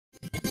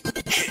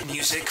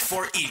music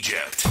for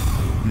Egypt.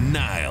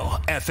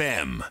 Nile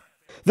FM.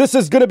 This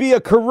is going to be a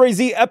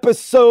crazy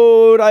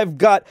episode. I've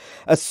got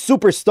a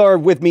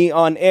superstar with me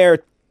on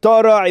air.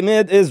 Tara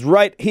Emad is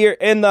right here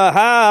in the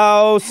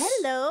house.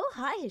 Hello.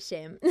 Hi,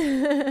 Hisham.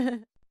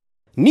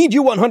 Need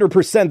You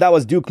 100%. That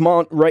was Duke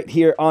Mont right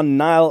here on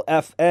Nile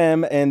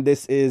FM. And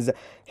this is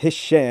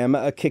Hisham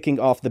kicking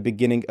off the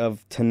beginning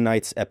of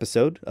tonight's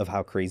episode of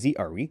How Crazy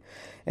Are We?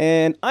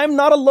 And I'm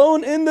not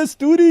alone in the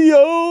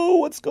studio.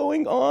 What's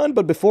going on?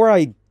 But before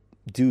I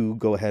do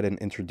go ahead and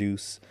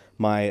introduce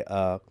my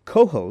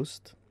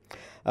co-host,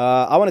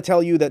 I want to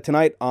tell you that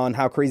tonight on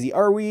How Crazy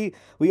Are We?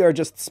 We are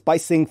just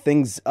spicing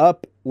things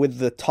up with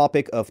the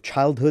topic of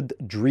childhood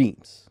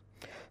dreams.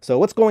 So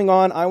what's going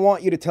on? I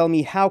want you to tell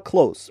me how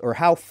close or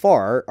how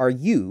far are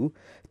you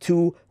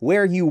to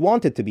where you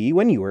wanted to be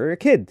when you were a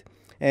kid?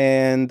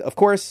 And of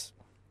course,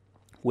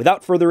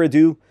 without further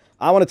ado,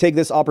 I want to take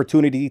this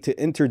opportunity to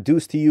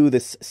introduce to you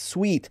this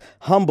sweet,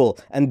 humble,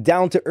 and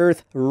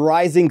down-to-earth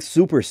rising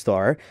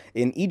superstar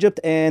in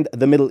Egypt and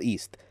the Middle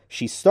East.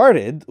 She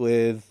started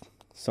with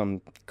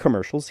some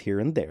commercials here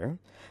and there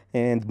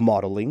and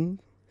modeling,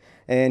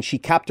 and she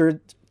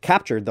captured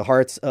the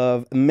hearts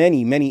of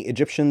many, many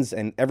Egyptians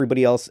and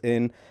everybody else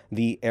in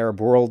the Arab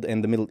world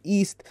and the Middle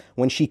East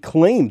when she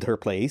claimed her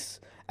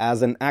place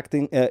as in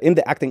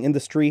the acting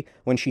industry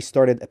when she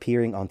started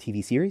appearing on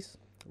TV series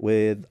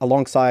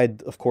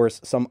alongside, of course,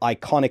 some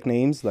iconic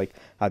names like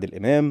Adil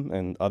Imam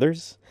and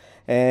others.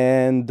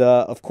 And,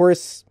 of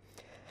course,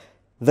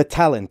 the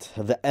talent,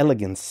 the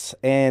elegance,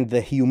 and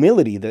the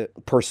humility, the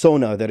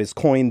persona that is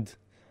coined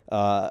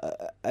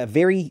a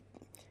very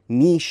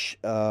niche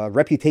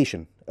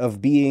reputation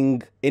of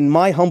being, in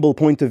my humble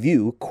point of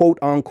view, quote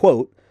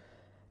unquote,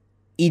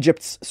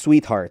 Egypt's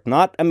sweetheart.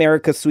 Not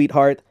America's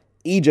sweetheart,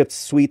 Egypt's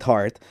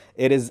sweetheart.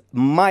 It is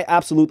my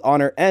absolute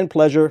honor and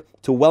pleasure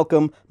to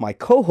welcome my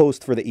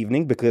co-host for the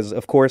evening because,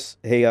 of course,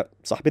 hey,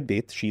 Sahbit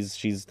Bait,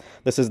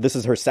 this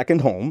is her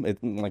second home.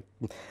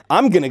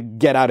 I'm gonna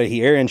get out of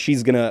here and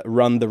she's gonna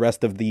run the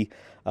rest of the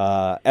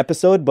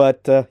episode.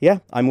 But yeah,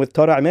 I'm with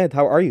Tara Emad.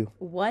 How are you?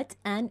 What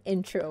an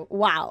intro.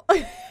 Wow.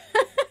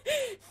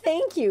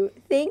 Thank you.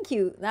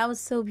 That was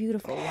so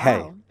beautiful.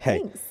 Wow. Hey,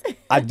 thanks.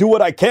 I do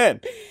what I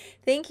can.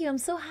 Thank you. I'm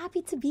so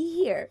happy to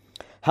be here.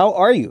 How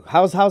are you?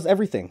 How's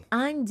everything?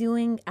 I'm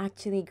doing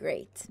actually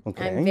great.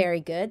 Okay. I'm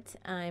very good.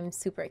 I'm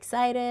super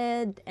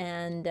excited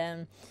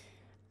and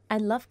I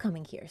love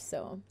coming here.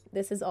 So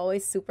this is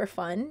always super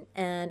fun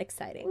and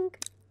exciting.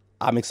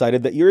 I'm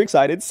excited that you're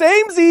excited.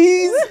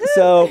 Samesies!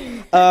 So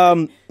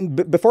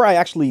before I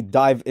actually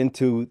dive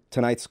into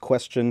tonight's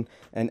question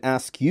and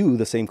ask you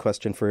the same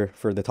question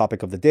for the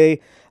topic of the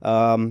day,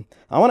 I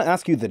want to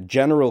ask you the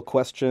general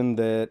question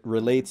that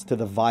relates to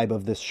the vibe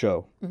of this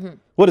show. Mm-hmm.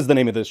 What is the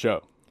name of this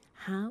show?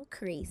 How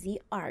crazy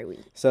are we?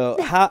 So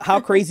how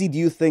crazy do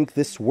you think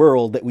this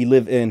world that we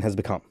live in has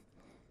become?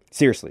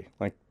 Seriously,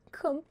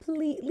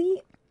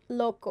 completely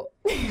loco.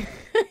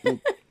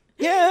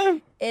 Yeah.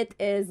 It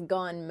is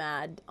gone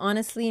mad.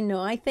 Honestly,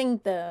 no, I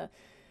think the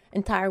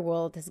entire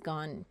world has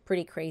gone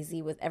pretty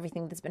crazy with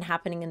everything that's been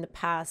happening in the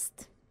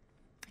past.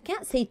 I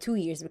can't say 2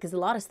 years because a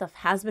lot of stuff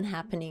has been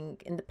happening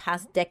in the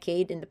past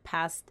decade and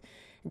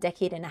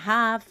a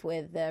half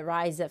with the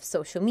rise of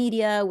social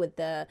media, with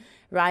the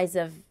rise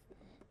of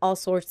all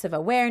sorts of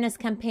awareness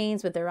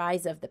campaigns, with the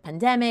rise of the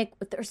pandemic.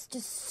 But there's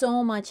just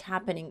so much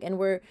happening and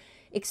we're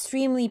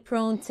extremely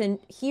prone to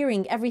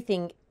hearing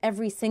everything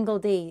every single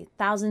day,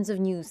 thousands of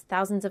news,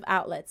 thousands of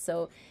outlets.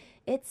 So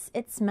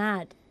it's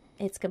mad.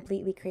 It's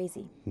completely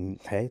crazy.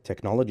 Hey,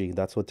 technology,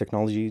 that's what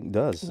technology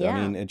does. Yeah.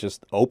 I mean, it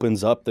just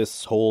opens up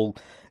this whole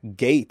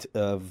gate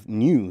of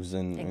news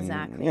and,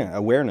 exactly. and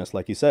awareness,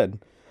 like you said.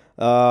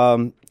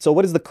 So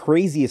what is the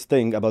craziest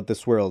thing about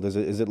this world?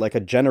 Is it like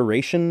a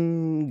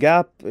generation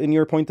gap in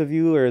your point of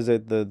view, or is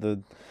it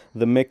the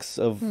mix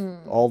of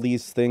all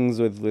these things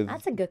with...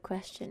 That's a good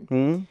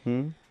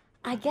question.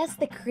 I guess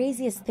the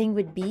craziest thing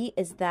would be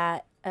is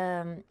that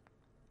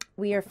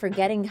we are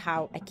forgetting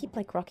how... I keep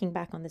rocking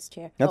back on this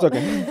chair. That's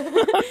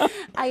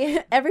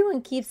okay.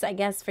 Everyone keeps, I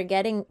guess,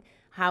 forgetting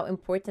how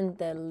important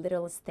the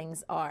littlest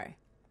things are,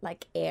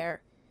 like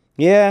air.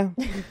 Yeah,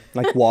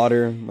 like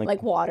water.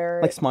 Like water.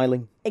 Like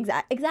smiling.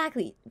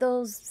 Exactly.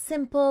 Those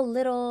simple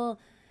little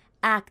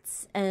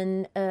acts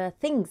and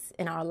things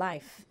in our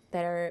life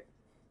that are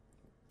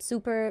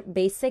super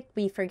basic.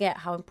 We forget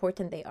how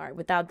important they are.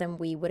 Without them,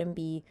 we wouldn't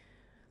be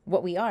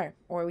what we are,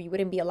 or we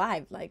wouldn't be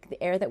alive. Like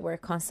the air that we're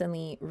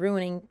constantly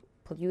ruining,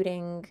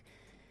 polluting,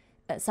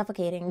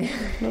 suffocating.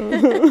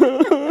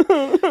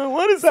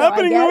 What is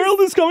happening? The world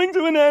is coming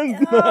to an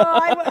end.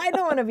 I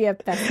don't want to be a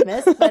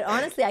pessimist, but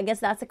honestly, I guess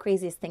that's the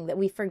craziest thing, that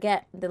we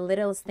forget the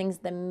littlest things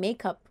that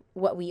make up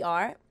what we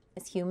are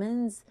as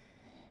humans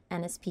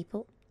and as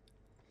people.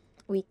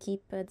 We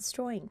keep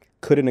destroying.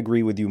 Couldn't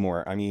agree with you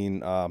more. I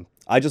mean,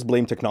 I just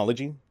blame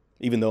technology,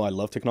 even though I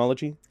love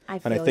technology. I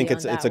think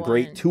it's a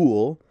great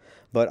tool.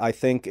 But I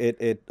think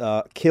it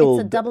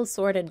killed... It's a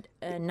double-sworded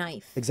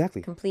knife.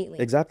 Exactly. Completely.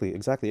 Exactly.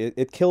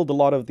 It killed a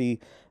lot of the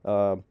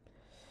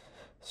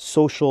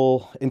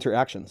social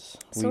interactions.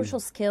 Social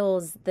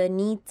skills, the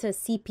need to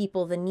see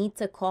people, the need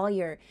to call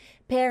your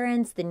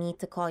parents, the need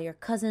to call your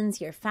cousins,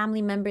 your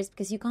family members,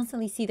 because you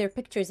constantly see their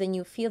pictures and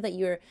you feel that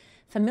you're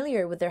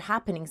familiar with their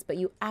happenings, but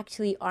you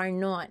actually are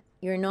not.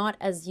 You're not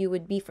as you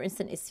would be, for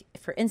instance,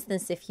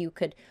 if you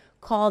could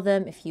call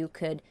them, if you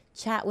could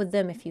chat with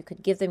them, if you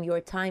could give them your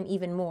time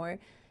even more,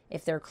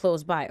 if they're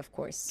close by, of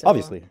course. So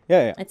Obviously,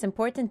 yeah. it's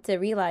important to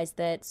realize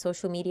that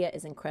social media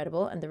is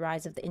incredible and the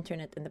rise of the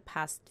internet in the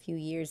past few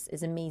years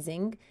is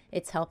amazing.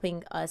 It's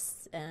helping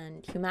us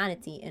and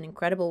humanity in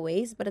incredible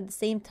ways, but at the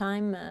same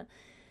time,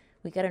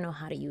 we got to know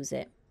how to use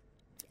it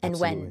and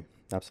when.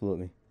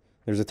 Absolutely.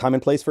 There's a time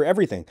and place for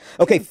everything.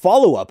 Okay,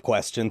 follow-up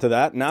question to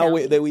that. Now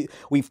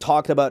we've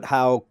talked about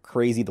how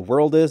crazy the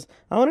world is.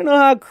 I want to know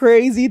how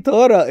crazy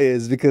Tara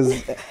is,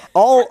 because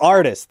all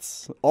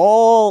artists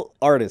are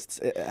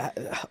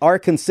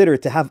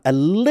considered to have a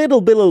little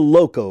bit of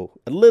loco,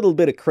 a little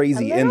bit of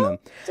crazy in them.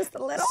 Just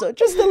a little? So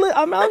just a little.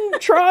 I'm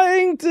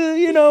trying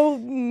to,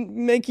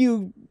 make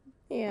you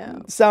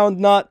sound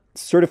not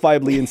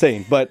certifiably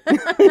insane, but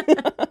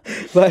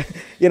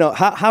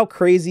how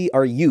crazy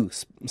are you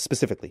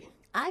specifically?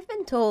 I've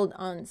been told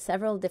on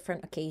several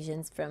different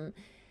occasions from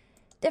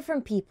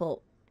different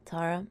people,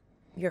 Tara,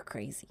 you're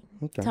crazy.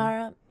 Okay.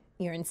 Tara,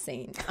 you're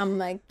insane. I'm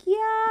like, yeah,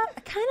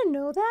 I kind of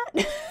know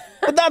that.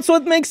 But that's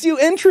what makes you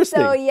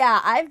interesting. So yeah,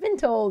 I've been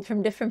told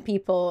from different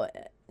people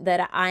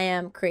that I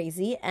am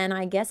crazy. And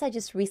I guess I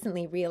just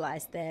recently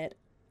realized that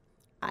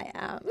I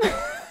am.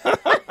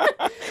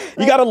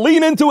 You got to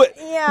lean into it.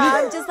 Yeah,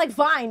 I'm just like,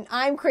 fine,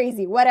 I'm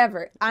crazy,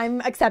 whatever. I'm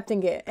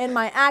accepting it. And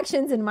my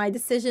actions and my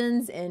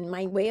decisions and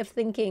my way of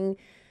thinking,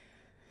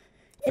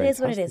 it is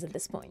what it is at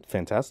this point.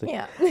 Fantastic.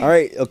 Yeah. All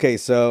right. Okay.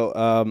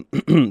 So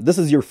this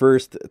is our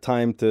first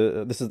time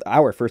to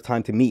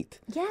meet.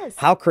 Yes.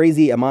 How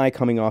crazy am I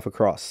coming off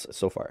across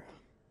so far?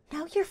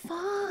 No, you're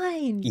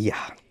fine.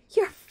 Yeah.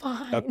 You're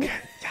fine. Okay.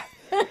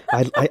 Yeah.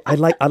 I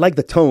like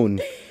the tone.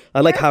 I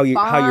like how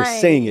you're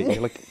saying it.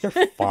 You're like, you're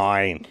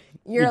fine.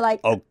 You're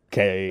like,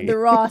 okay. The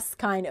Ross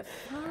kind of.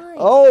 Fine.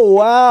 Oh,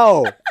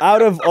 wow.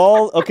 Out of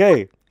all,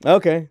 okay. All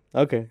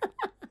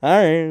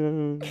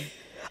right.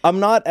 I'm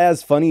not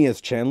as funny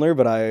as Chandler,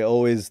 but I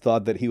always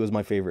thought that he was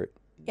my favorite.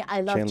 Yeah,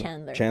 I love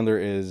Chandler. Chandler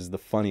is the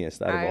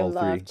funniest out of all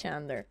three. I love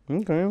Chandler.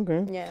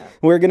 Okay. Yeah.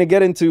 We're going to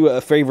get into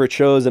favorite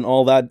shows and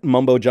all that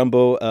mumbo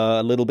jumbo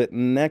a little bit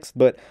next,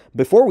 but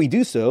before we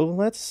do so,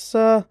 let's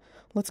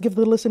give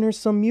the listeners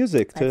some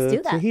music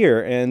to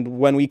hear. And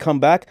when we come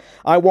back,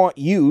 I want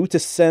you to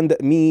send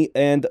me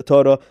and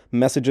Tara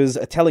messages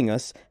telling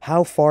us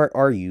how far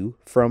are you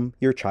from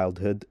your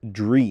childhood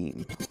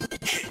dream.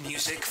 Hit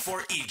music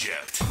for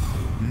Egypt.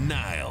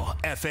 Nile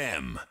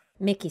FM.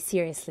 Mickey,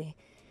 seriously,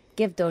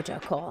 give Doja a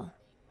call.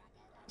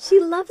 She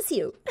loves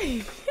you.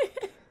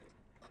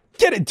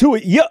 Get into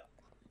it, yeah.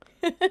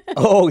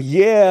 Oh,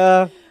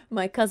 yeah.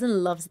 My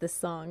cousin loves this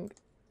song.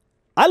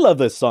 I love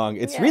this song.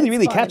 It's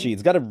really catchy.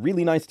 It's got a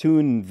really nice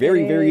tune,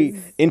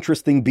 very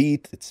interesting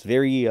beat. It's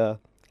very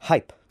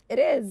hype. It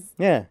is.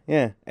 Yeah.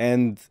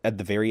 And at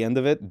the very end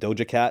of it,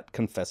 Doja Cat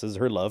confesses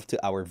her love to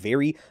our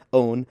very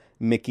own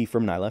Mickey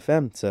from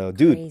NileFM. So,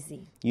 dude,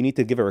 crazy. You need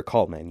to give her a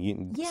call, man.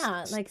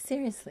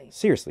 Seriously.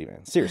 Seriously,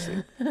 man.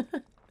 Seriously.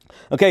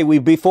 Okay,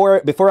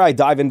 before I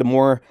dive into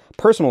more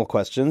personal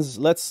questions,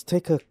 let's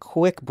take a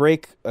quick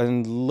break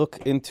and look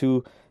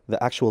into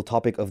the actual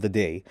topic of the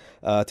day.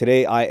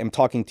 Today, I am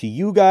talking to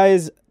you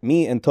guys.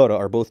 Me and Tara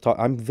are both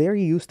talking. I'm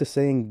very used to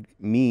saying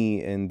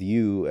me and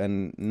you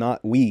and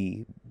not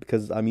we,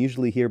 because I'm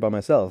usually here by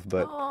myself.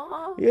 But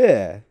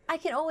yeah, I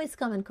can always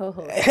come and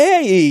co-host.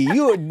 Hey,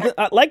 you!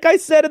 Like I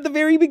said at the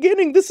very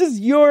beginning, this is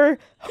your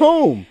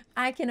home.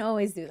 I can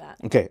always do that.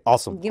 Okay,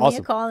 awesome. Give me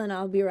a call and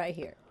I'll be right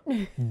here.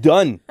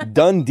 Done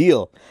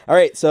deal. All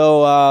right,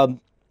 so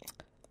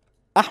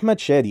Officer Ahmed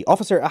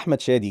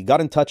Shadi got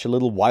in touch a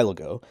little while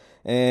ago.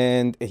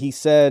 And he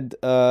said,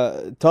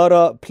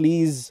 Tara,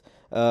 please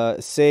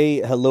say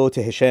hello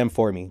to Hisham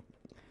for me.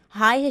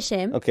 Hi,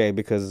 Hisham. Okay,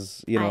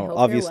 because,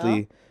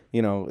 obviously,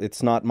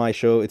 it's not my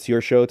show. It's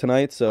your show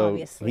tonight. So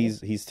obviously.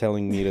 he's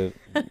telling me to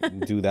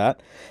do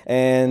that.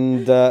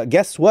 And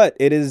guess what?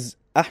 It is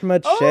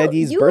Ahmed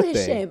Shadi's birthday.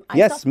 Hisham.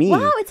 Yes, me.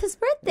 Wow, it's his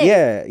birthday.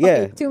 Yeah.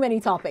 Okay, too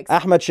many topics.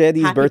 Ahmed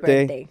Shadi's Happy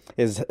birthday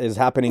is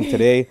happening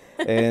today.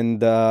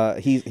 And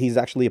he's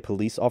actually a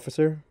police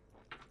officer.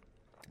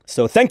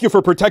 So thank you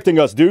for protecting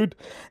us, dude.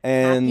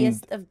 And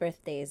happiest of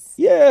birthdays.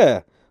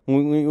 Yeah.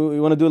 We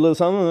want to do a little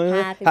something?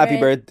 Happy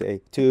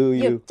birthday to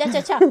you.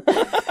 Cha-cha-cha.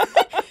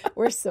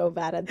 We're so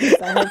bad at this.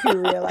 I hope you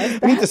realize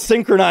that. We need to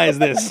synchronize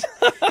this.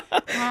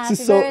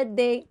 Happy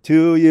birthday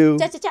to you.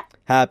 Cha-cha-cha.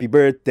 Happy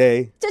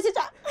birthday.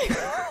 Cha-cha-cha.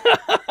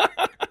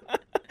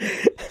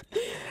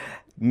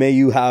 May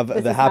you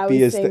have the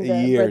happiest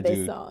year,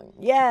 dude. Song.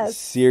 Yes.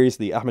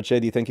 Seriously, Ahmed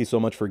Shadi, thank you so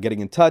much for getting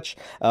in touch.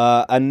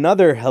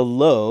 Another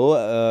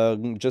hello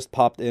just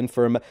popped in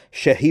from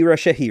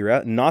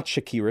Shahira, not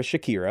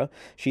Shakira.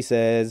 She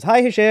says,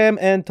 "Hi Hisham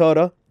and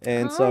Tara,"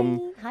 and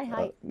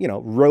hi.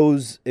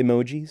 Rose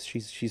emojis.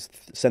 She's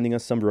sending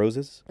us some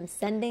roses. I'm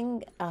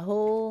sending a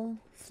whole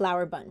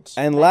flower bunch.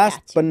 And I last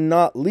got but you.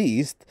 not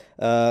least,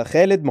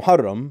 Khalid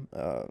Muharram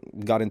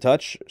got in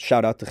touch.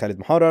 Shout out to Khalid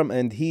Muharram.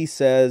 And he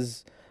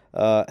says,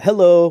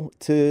 hello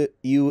to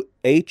you,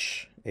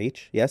 H,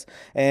 yes.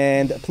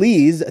 And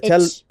please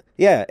tell... Itch.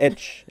 Yeah,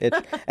 itch.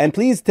 And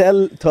please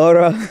tell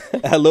Tara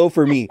hello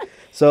for me.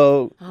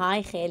 So,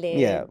 Hi, Khalid.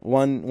 yeah,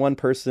 one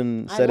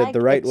person I said it like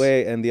the right itch.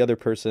 way and the other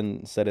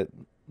person said it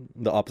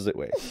the opposite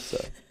way. So,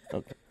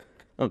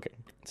 okay.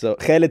 So,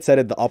 Khalid said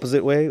it the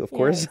opposite way, of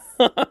course.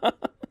 Yes.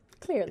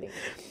 Clearly.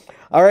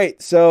 All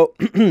right, so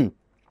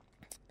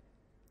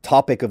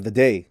topic of the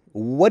day.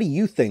 What do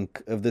you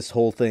think of this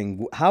whole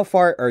thing? How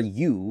far are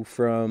you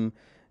from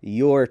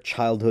your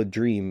childhood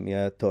dream,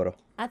 Toro?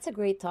 That's a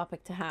great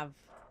topic to have.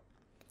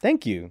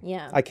 Thank you.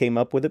 Yeah. I came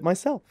up with it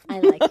myself.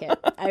 I like it.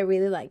 I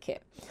really like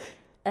it.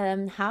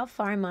 How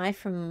far am I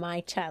from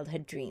my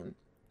childhood dream?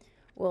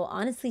 Well,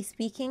 honestly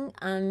speaking,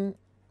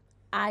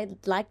 I'd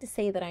like to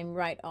say that I'm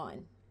right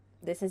on.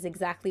 This is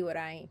exactly what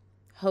I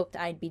hoped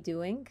I'd be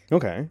doing.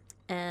 Okay.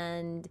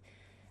 And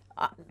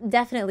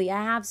definitely,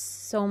 I have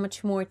so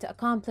much more to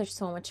accomplish,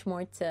 so much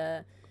more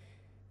to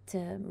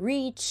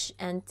reach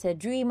and to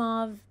dream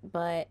of.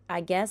 But I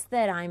guess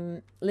that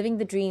I'm living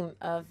the dream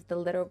of the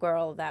little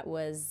girl that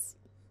was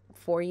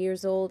 4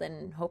 years old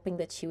and hoping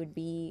that she would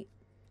be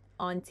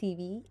on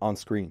TV. On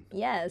screen.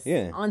 Yes.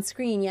 Yeah. On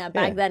screen. Yeah.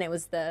 Back Yeah. then it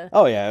was the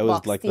Oh, yeah, it was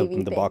box like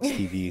TV the thing. box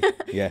TV.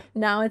 Yeah.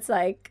 Now it's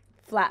like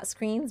flat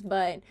screens.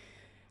 But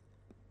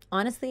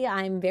honestly,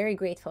 I'm very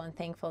grateful and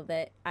thankful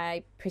that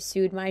I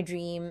pursued my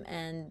dream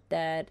and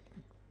that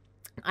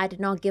I did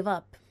not give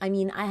up. I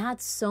mean, I had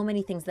so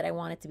many things that I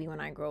wanted to be when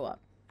I grow up.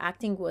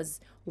 Acting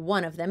was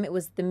one of them. It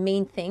was the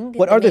main thing.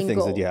 What the other main things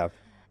goal. did you have?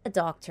 A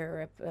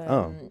doctor,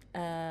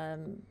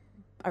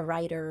 a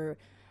writer,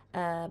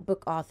 a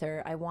book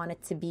author. I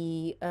wanted to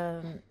be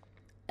an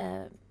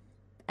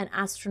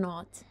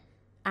astronaut.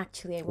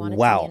 Actually, I wanted to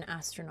Wow. be an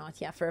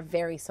astronaut, yeah, for a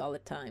very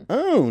solid time.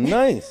 Oh,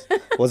 nice.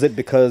 Was it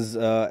because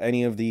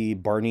any of the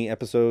Barney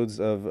episodes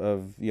of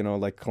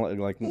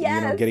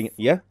Yes. getting...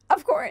 Yeah?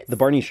 Of course. The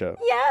Barney show.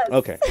 Yes.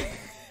 Okay.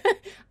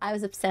 I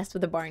was obsessed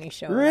with the Barney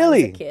show Really? when I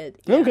was a kid.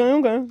 Yeah.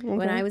 Okay.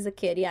 When I was a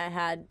kid, yeah, I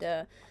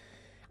had...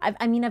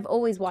 I've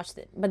always watched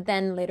it, but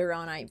then later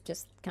on, I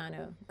just kind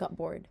of got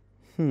bored.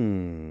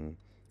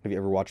 Have you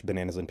ever watched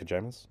Bananas in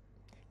Pajamas?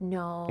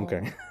 No.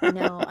 Okay.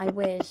 No, I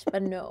wish,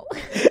 but no.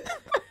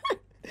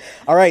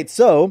 All right,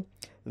 so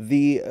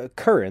the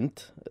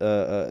current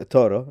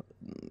Toro,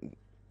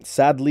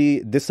 sadly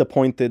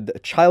disappointed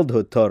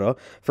childhood Toro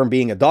from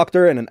being a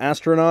doctor and an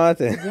astronaut.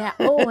 Yeah.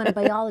 Oh, and a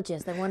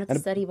biologist. I wanted to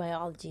study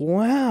biology.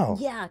 Wow.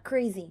 Yeah,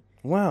 crazy.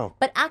 Wow.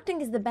 But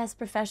acting is the best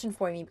profession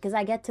for me because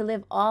I get to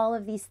live all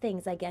of these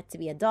things. I get to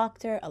be a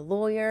doctor, a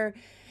lawyer.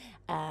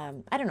 I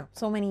don't know,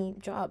 so many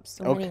jobs,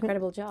 so many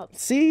incredible jobs.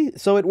 See,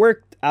 so it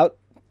worked out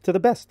to the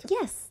best.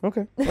 Yes.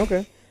 Okay.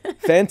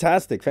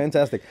 Fantastic.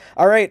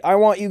 All right, I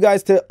want you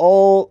guys to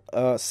all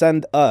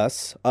send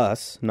us,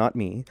 not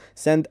me,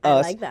 send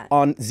us like that.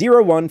 on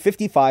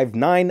 0155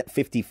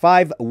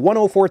 955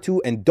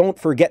 1042, and don't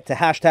forget to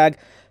hashtag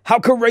How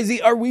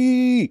Crazy Are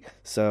We?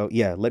 So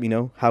yeah, let me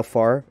know how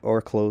far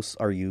or close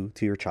are you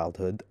to your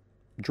childhood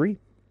dream.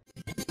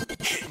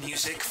 Hit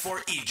music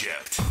for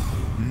Egypt.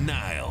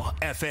 Nile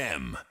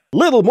FM.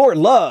 Little more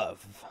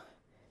love.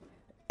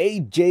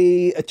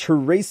 AJ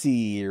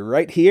Tracy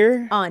right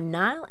here. On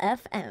Nile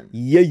FM.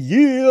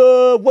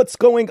 Yeah. What's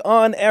going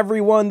on,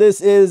 everyone?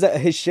 This is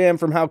Hisham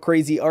from How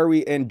Crazy Are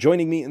We? And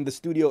joining me in the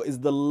studio is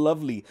the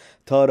lovely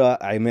Tara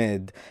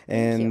Emad.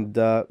 And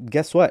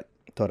guess what,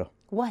 Tara?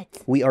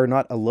 What? We are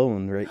not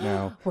alone right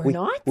now. We're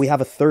not? We have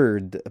a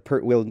third.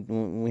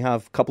 We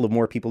have a couple of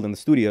more people in the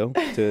studio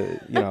to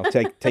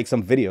take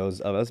some videos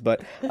of us.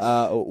 But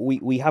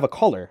we have a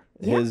caller.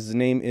 Yeah. His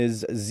name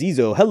is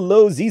Zizo.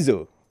 Hello,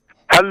 Zizo.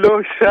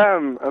 Hello,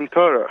 Sham and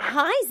Tara.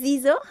 Hi,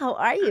 Zizo. How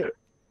are you?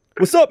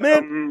 What's up,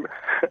 man?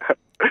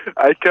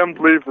 I can't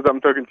believe that I'm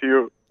talking to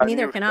you.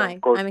 Neither can I.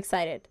 Of course. I'm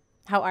excited.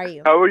 How are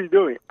you? How are you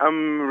doing?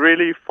 I'm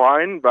really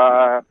fine,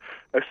 but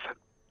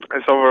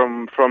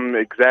so from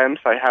exams,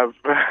 I have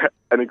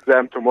an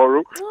exam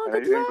tomorrow. Oh, I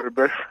good didn't luck.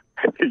 prepare.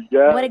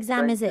 Yeah. What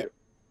exam thank is it?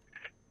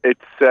 you.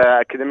 It's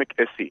academic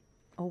essay.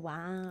 Oh,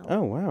 wow.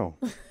 Oh, wow.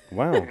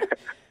 Wow.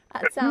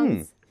 That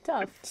sounds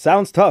tough.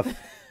 Sounds tough.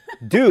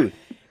 Dude,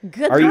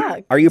 Good Are you-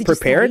 luck. are you Did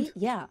prepared? study?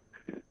 Yeah.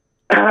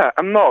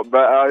 I'm not,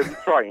 but I'm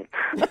trying.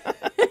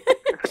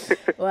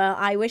 Well,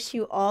 I wish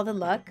you all the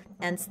luck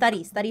and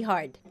study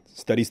hard.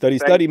 study,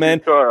 Thank you,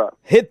 man. Tara.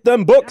 Hit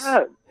them books.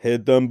 Yeah.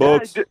 Hit them Yeah,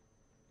 books.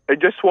 I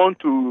just want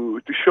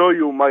to show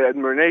you my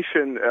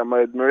admiration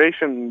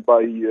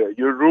by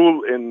your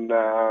rule in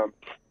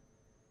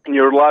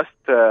your last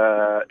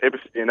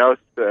episode. It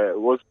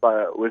was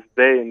with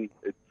Zayn.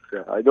 It's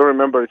I don't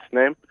remember its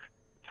name.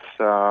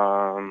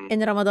 It's In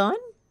Ramadan?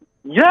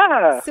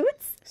 yeah.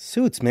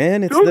 Suits?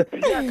 Man. It's Suits,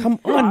 the... Come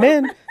on,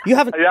 man. You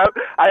haven't...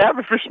 I have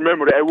a fish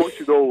memory. I watch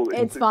it all.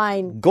 It's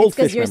fine. Goldfish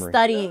because you're memory.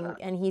 studying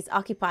and he's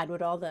occupied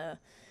with all the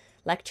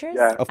lectures.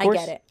 Yeah. Of I course.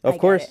 get it. Of I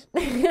get course.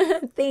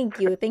 it. Thank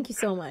you. Thank you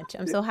so much.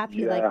 I'm so happy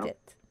you Yeah. liked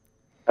it.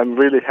 I'm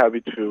really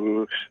happy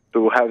to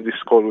have this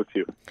call with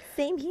you.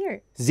 Same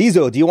here.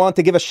 Zizo, do you want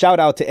to give a shout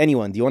out to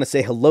anyone? Do you want to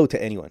say hello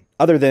to anyone?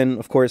 Other than,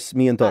 of course,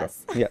 me and Tora.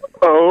 Us. Yeah.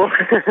 Oh,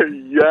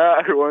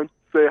 yeah, I want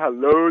to say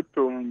hello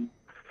to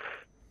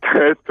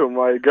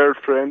my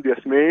girlfriend,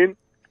 Yasmin.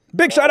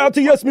 Big shout out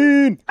to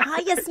Yasmin!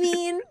 Hi,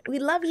 Yasmin. We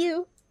love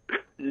you.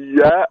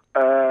 Yeah,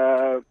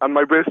 and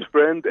my best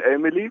friend,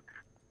 Emily.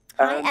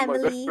 Hi, And my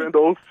best Emily. friend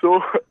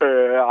also,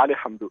 Ali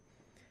Hamdou.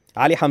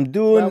 Ali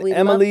Hamdoun, Well, we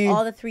Emily. love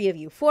all the three of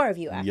you. Four of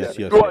you, actually. Yes,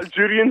 yes, Two yes.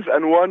 Algerians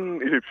and one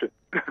Egyptian.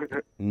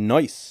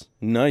 Nice.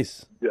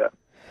 Yeah.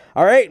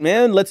 All right,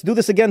 man. Let's do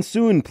this again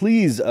soon.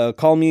 Please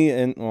call me,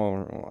 and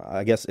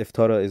I guess if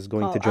Tora is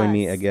going Call to join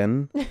me us.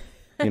 again,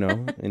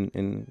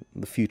 in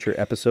the future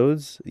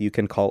episodes, you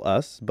can call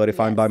us. But if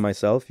I'm Yes. by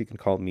myself, you can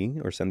call me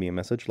or send me a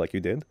message like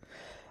you did.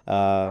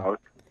 Okay.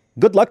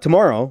 Good luck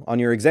tomorrow on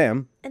your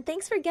exam. And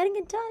thanks for getting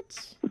in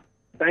touch.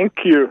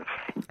 Thank you.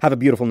 Have a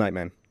beautiful night,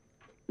 man.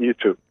 You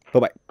too.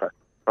 Bye-bye.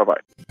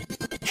 Bye-bye.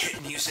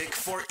 Hit music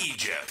for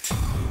Egypt.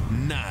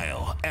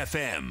 Nile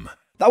FM.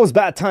 That was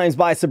Bad Times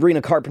by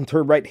Sabrina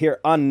Carpenter right here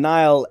on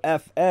Nile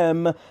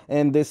FM.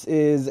 And this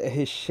is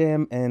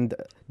Hisham. And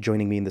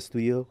joining me in the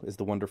studio is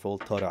the wonderful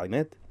Tara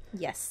Emad.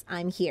 Yes,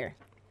 I'm here.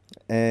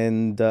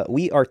 And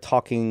we are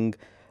talking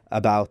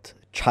about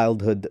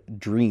childhood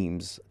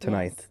dreams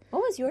tonight. Yes.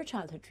 What was your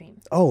childhood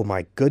dream? Oh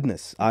my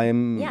goodness. Yeah, I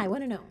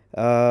want to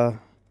know.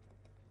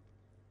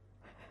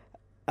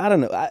 I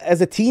don't know.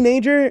 As a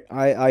teenager,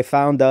 I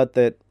found out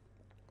that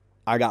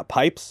I got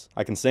pipes.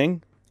 I can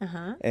sing.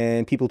 Uh-huh.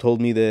 And people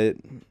told me that,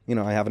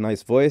 I have a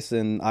nice voice.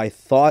 And I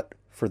thought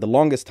for the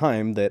longest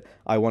time that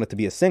I wanted to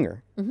be a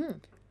singer. Mm-hmm.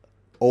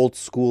 Old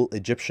school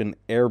Egyptian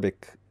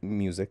Arabic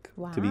music,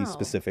 to be Wow.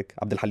 specific.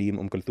 Abdul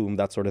Halim, Kulthum,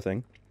 that sort of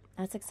thing.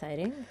 That's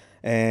exciting.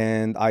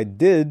 And I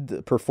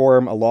did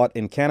perform a lot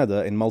in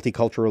Canada in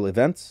multicultural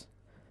events.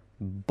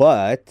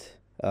 But,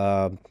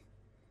 I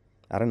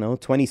don't know,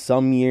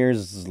 20-some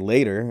years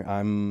later,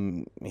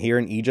 I'm here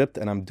in Egypt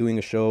and I'm doing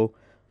a show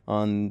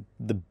on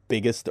the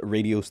biggest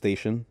radio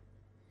station.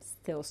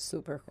 Still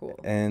super cool.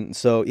 And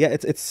so, yeah,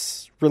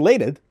 it's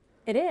related.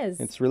 It is.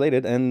 It's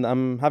related, and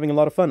I'm having a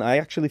lot of fun. I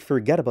actually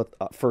forgot about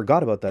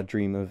that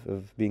dream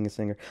of being a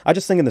singer. I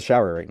just sing in the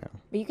shower right now.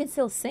 But you can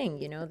still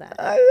sing, you know that.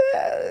 I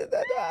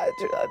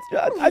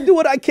do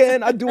what I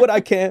can. I do what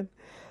I can.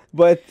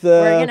 But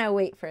We're going to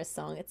wait for a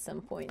song at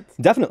some point.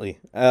 definitely.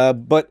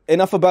 But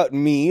enough about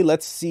me.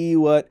 Let's see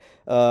what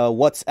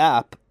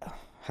WhatsApp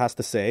has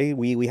to say.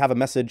 We have a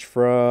message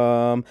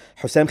from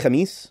Hisham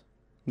Khamis.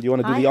 Do you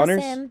want to do Hi, the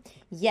honors? Hassan.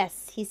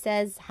 Yes, he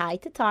says, hi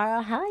to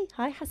Tara.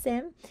 Hi,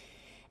 Hassan.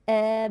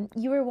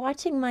 You were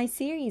watching my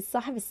series,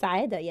 Sahib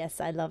Saida.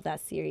 Yes, I love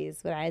that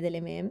series with Adil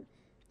Imam.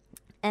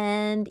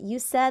 And you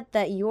said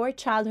that your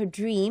childhood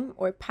dream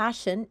or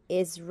passion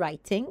is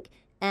writing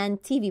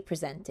and TV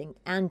presenting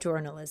and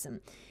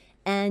journalism.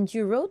 And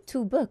you wrote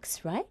 2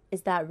 books, right?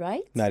 Is that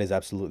right? That is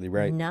absolutely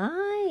right.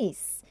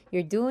 Nice.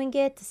 You're doing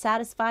it to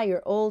satisfy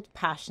your old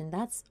passion.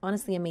 That's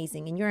honestly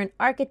amazing. And you're an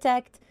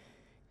architect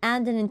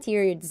and an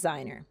interior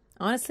designer.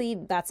 Honestly,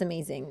 that's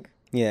amazing.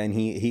 Yeah, and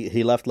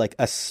he left like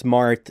a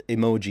smart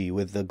emoji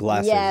with the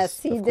glasses.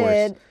 Yes, he of course.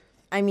 did.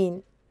 I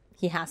mean,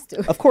 he has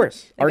to. Of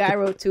course. The guy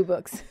wrote 2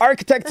 books.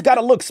 Architects got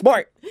to look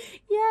smart.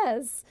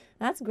 Yes,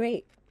 that's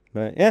great.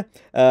 But yeah,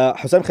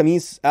 Hisham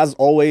Khamis, as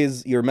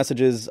always, your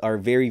messages are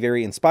very,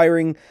 very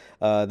inspiring.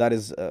 That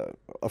is,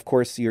 of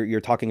course,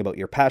 you're talking about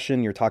your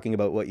passion. You're talking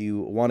about what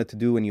you wanted to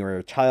do when you were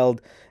a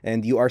child.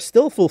 And you are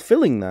still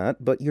fulfilling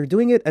that, but you're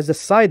doing it as a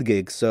side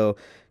gig. So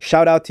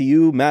shout out to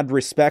you. Mad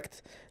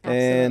respect.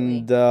 Absolutely.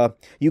 And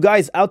you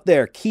guys out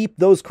there, keep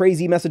those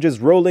crazy messages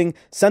rolling.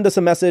 Send us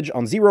a message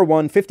on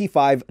 01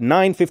 55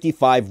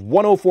 955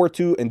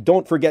 1042. And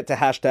don't forget to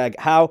hashtag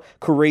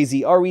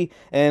HowCrazyAreWe.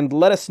 And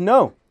let us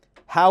know.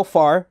 How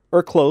far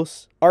or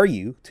close are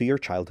you to your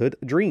childhood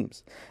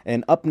dreams?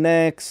 And up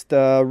next,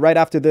 right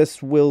after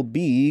this, will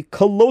be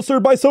Closer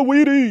by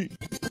Saweetie.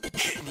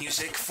 Hit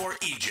music for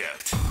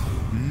Egypt.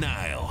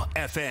 Nile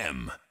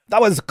FM. That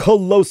was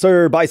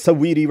Closer by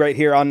Saweetie right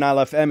here on Nile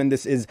FM. And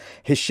this is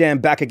Hisham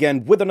back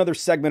again with another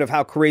segment of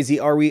How Crazy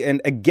Are We? And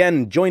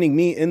again, joining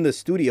me in the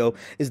studio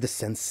is the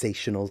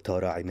sensational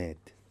Tara Emad.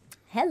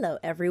 Hello,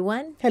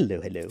 everyone. Hello.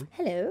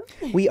 Hello.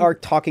 We are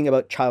talking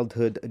about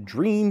childhood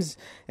dreams,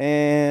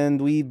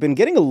 and we've been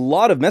getting a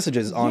lot of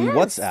messages on Yes.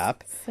 WhatsApp.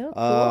 So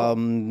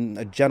cool.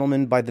 A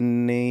gentleman by the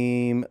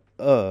name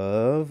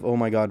of, oh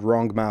my God,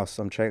 wrong mouse.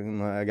 I'm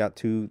checking. I got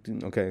two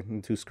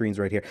screens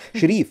right here.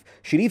 Sharif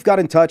got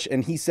in touch,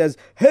 and he says,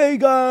 "Hey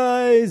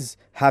guys,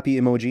 happy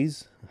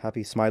emojis."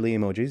 Happy smiley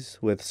emojis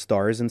with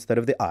stars instead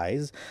of the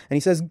eyes. And he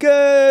says,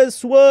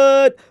 guess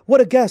what?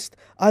 What a guest.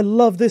 I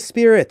love this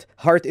spirit.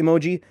 Heart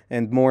emoji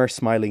and more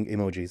smiling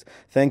emojis.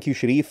 Thank you,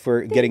 Sharif,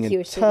 for getting in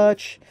you, Sharif.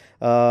 touch.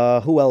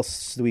 Who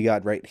else do we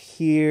got right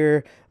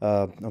here?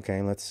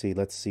 Okay, let's see.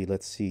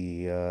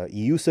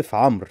 Yusuf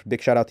Amr.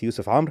 Big shout out to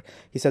Yusuf Amr.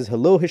 He says,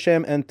 hello,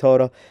 Hisham and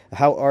Tora.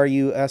 How are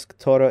you? Ask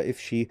Tora if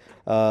she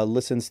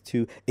listens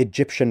to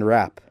Egyptian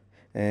rap.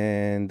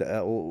 And,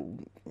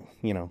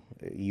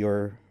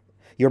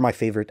 you're my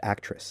favorite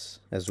actress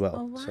as well.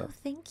 Oh, wow. So,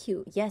 Thank you.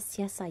 Yes,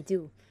 I do.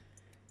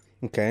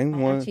 okay.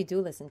 I actually do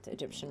listen to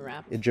Egyptian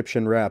rap.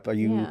 Egyptian rap. Are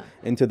you Yeah.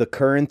 into the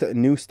current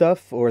new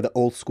stuff or the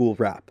old school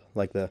rap,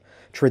 like the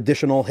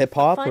traditional hip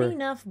hop? Funny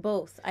enough,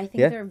 both. I think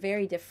Yeah? they're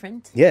very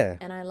different. Yeah.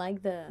 And I like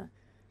the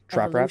Trap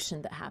rap? evolution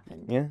that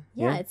happened. Yeah,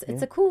 yeah,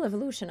 It's a cool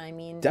evolution. I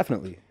mean,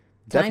 Definitely.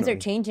 times are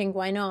Definitely. changing.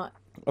 Why not?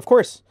 Of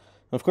course.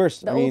 Of course.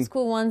 The old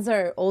school ones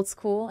are old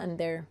school and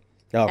they're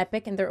Oh.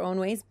 epic in their own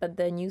ways, but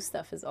the new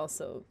stuff is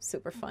also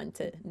super fun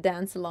to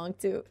dance along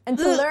to and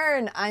to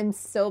learn. I'm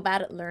so bad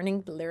at learning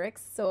the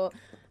lyrics, so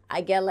I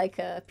get like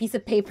a piece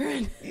of paper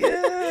and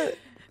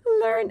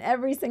learn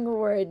every single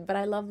word. But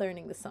I love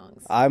learning the songs.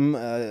 I'm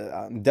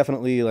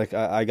definitely like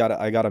I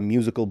got a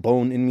musical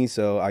bone in me,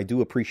 so I do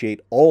appreciate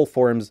all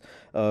forms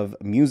of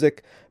music.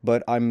 But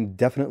I'm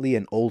definitely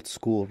an old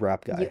school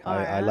rap guy. You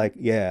are, I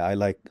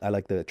huh?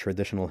 like the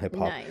traditional hip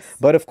hop. Nice.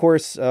 But of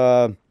course,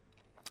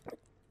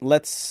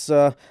 let's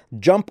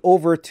jump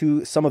over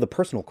to some of the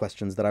personal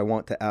questions that I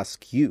want to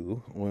ask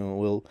you.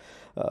 We'll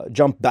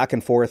jump back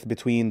and forth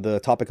between the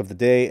topic of the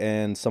day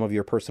and some of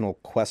your personal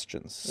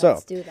questions.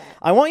 Let's So do that.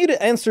 I want you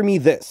to answer me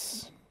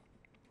this.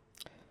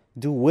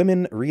 Do women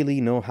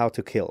really know how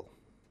to kill?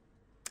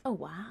 Oh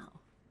wow!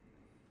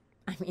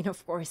 I mean, of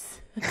course.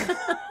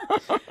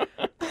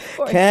 Of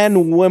course.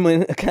 Can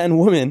women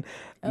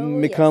Oh,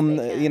 yes, become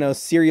they can.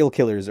 serial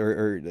killers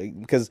or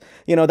because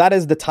that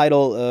is the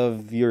title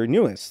of your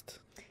newest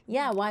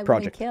Yeah, why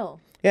project. women kill?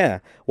 yeah,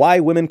 why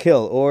women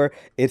kill, or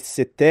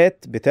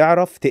الستات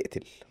بتعرف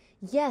تقتل.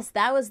 Yes,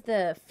 that was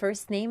the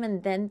first name,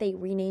 and then they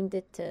renamed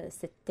it to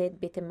ستات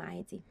بيت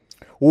المعادي.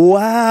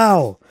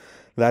 Wow,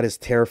 that is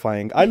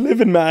terrifying. I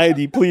live in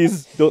Maadi.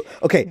 Please don't.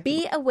 Okay,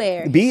 Be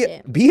aware. be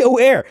Hisham. be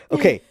aware.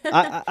 Okay,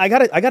 I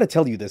gotta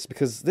tell you this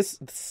because this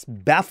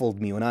baffled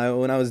me when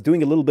I was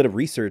doing a little bit of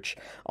research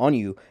on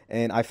you,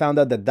 and I found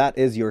out that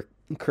is your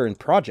current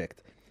project.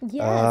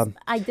 Yes,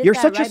 I did you're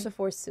that such a right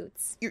before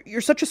Suits.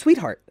 You're such a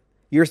sweetheart.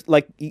 You're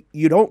like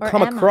you don't Or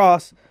come am I?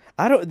 across.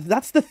 I don't.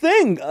 That's the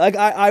thing. Like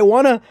I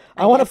wanna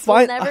guess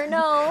find. we'll never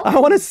know. I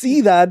wanna see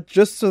that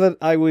just so that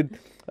I would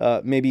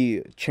maybe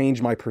change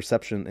my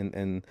perception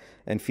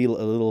and feel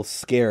a little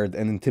scared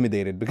and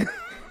intimidated because.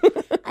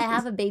 I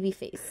have a baby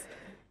face.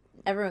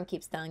 Everyone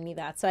keeps telling me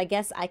that, so I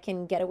guess I can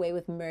get away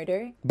with murder.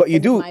 But you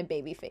because of do- my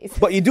baby face.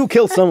 But you do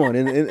kill someone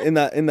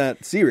in that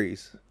series.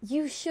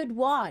 You should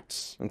watch.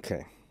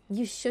 Okay.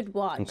 You should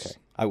watch. Okay.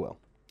 I will.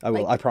 I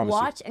will. Like, I promise you.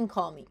 watch and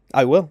call me.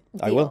 I will.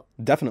 I will.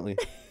 Definitely.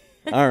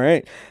 All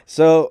right.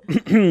 So,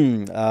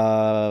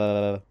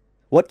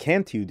 what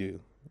can't you do?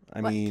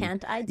 What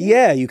can't I do?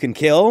 Yeah, you can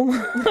kill.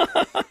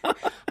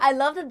 I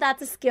love that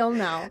that's a skill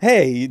now.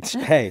 hey.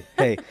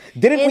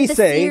 Didn't In we the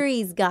say?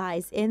 series,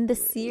 guys. In the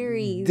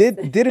series.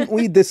 Didn't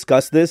we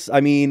discuss this? I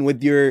mean,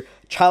 with your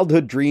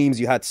childhood dreams,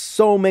 you had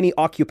so many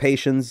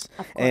occupations,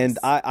 and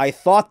I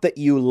thought that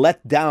you let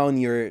down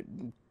your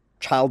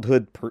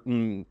childhood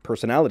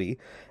personality,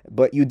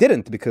 but you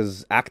didn't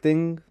because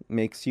acting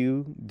makes you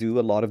do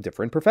a lot of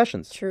different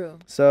professions. True.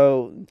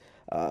 So,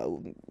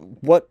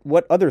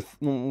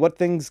 what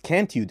things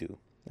can't you do?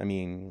 I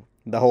mean,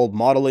 the whole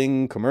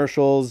modeling,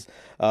 commercials.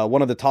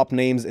 One of the top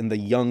names in the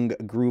young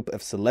group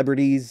of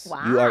celebrities.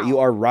 Wow. You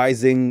are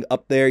rising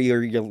up there.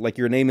 You're like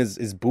your name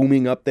is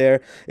booming up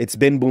there. It's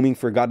been booming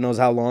for God knows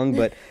how long.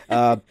 But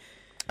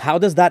how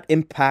does that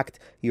impact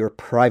your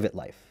private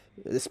life,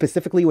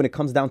 specifically when it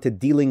comes down to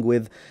dealing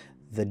with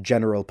the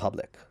general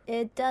public?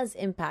 It does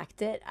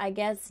impact it. I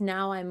guess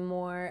now I'm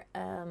more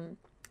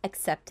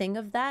accepting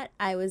of that.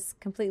 I was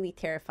completely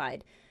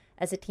terrified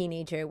as a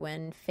teenager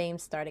when fame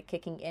started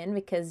kicking in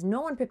because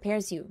no one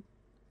prepares you.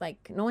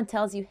 Like, no one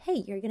tells you,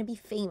 hey, you're going to be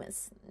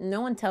famous.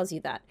 No one tells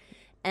you that.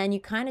 And you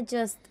kind of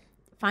just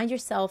find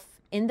yourself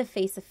in the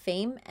face of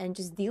fame and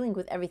just dealing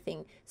with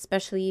everything,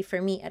 especially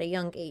for me at a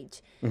young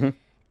age. Mm-hmm.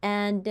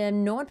 And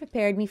no one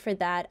prepared me for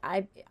that.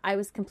 I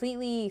was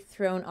completely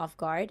thrown off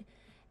guard.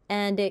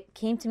 And it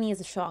came to me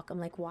as a shock. I'm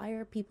like, why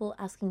are people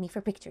asking me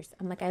for pictures?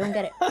 I'm like, I don't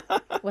get it.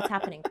 What's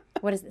happening?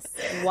 What is this?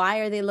 Why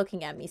are they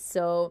looking at me?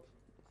 So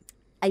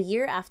a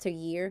year after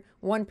year,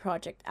 one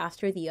project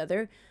after the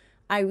other,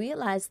 I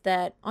realized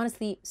that,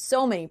 honestly,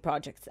 so many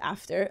projects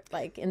after,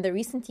 like in the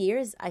recent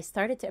years, I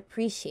started to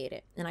appreciate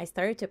it. And I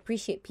started to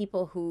appreciate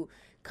people who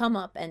come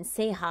up and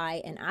say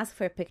hi and ask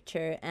for a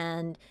picture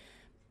and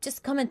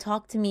just come and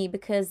talk to me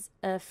because,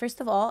 first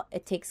of all,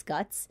 it takes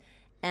guts.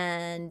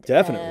 And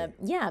Definitely.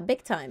 yeah,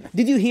 big time.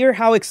 Did you hear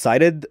how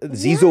excited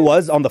Zizou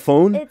was on the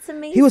phone? It's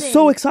amazing. He was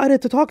so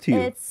excited to talk to you.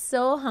 It's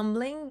so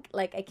humbling.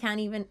 Like, I can't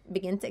even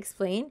begin to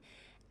explain.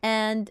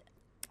 And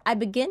I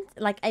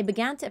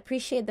began to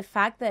appreciate the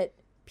fact that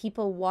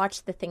people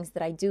watch the things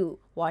that I do,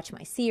 watch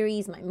my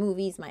series, my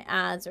movies, my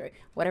ads, or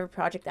whatever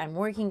project I'm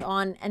working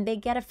on, and they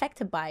get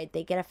affected by it.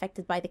 They get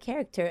affected by the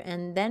character,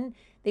 and then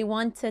they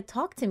want to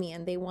talk to me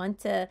and they want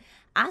to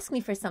ask me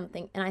for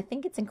something. And I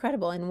think it's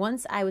incredible. And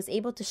once I was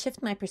able to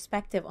shift my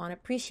perspective on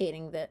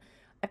appreciating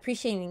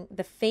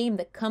the fame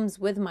that comes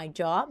with my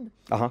job,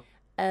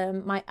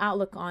 my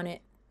outlook on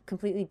it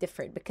completely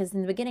differed. Because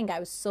in the beginning, I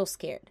was so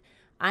scared.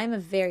 I'm a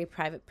very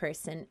private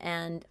person,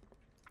 and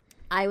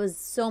I was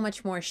so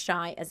much more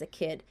shy as a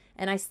kid,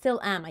 and I still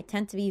am. I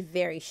tend to be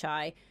very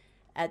shy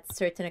at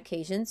certain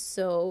occasions,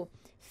 so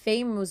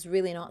fame was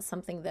really not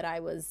something that I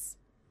was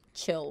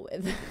chill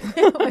with.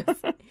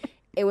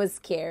 It was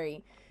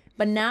scary.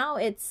 But now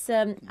it's...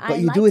 but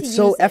you do it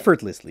so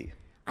effortlessly.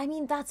 I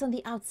mean, that's on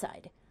the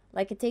outside.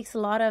 Like, it takes a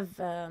lot of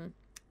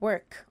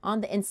work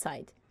on the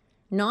inside.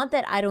 Not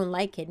that I don't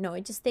like it. No,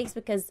 it just takes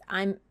because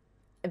I'm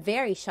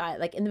very shy.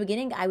 Like, in the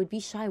beginning, I would be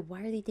shy.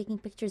 Why are they taking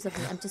pictures of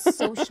me? I'm just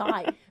so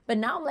shy. But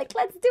now I'm like,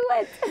 let's do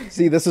it.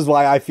 See, this is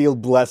why I feel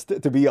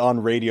blessed to be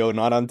on radio,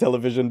 not on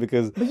television,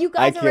 because but you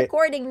guys are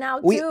recording now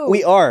too.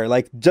 We are,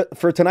 like,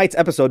 for tonight's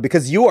episode,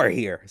 because you are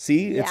here.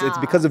 See, it's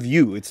because of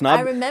you. It's not.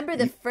 I remember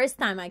the first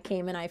time I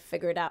came and I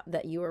figured out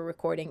that you were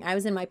recording. I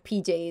was in my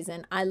PJs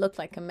and I looked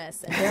like a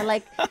mess. And they're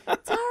like,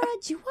 Tara,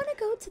 do you want to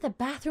go to the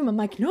bathroom? I'm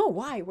like, no,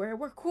 why? We're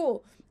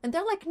cool. And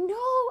they're like, no,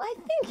 I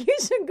think you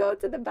should go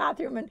to the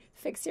bathroom and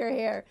fix your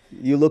hair.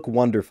 You look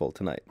wonderful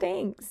tonight.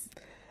 Thanks.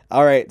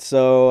 All right,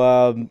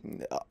 so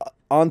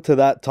on to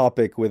that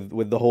topic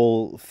with the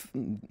whole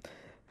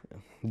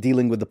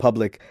dealing with the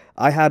public.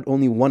 I had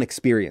only one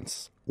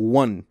experience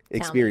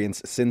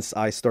since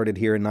I started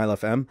here in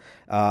NileFM.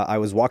 I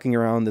was walking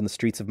around in the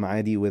streets of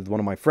Maadi with one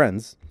of my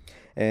friends,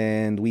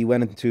 and we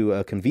went into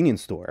a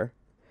convenience store.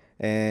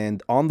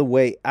 And on the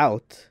way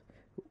out,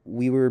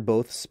 we were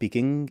both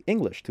speaking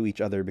English to each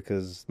other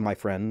because my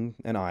friend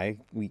and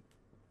we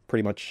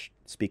pretty much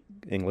speak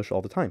English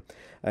all the time.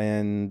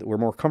 And we're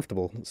more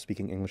comfortable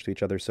speaking English to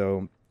each other.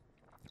 So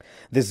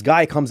this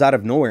guy comes out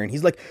of nowhere and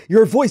he's like,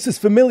 your voice is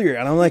familiar.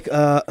 And I'm like,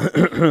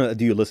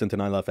 do you listen to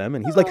NileFM?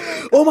 And he's like,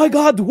 oh my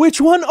God, which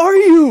one are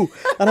you?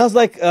 And I was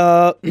like,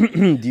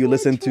 do you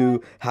listen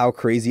to How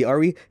Crazy Are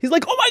We? He's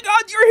like, oh my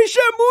God, you're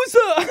Hisham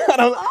Musa.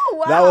 And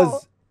wow. That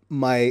was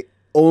my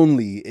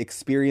only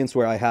experience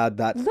where I had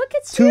that. Look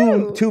at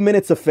you. 2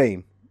 minutes of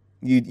fame.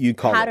 You'd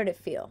call it. How did it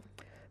feel?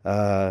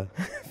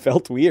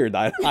 Felt weird.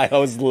 I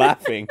was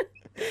laughing.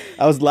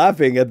 I was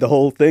laughing at the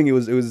whole thing. It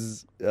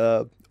was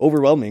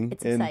overwhelming.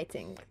 It's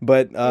exciting.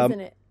 But isn't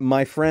it?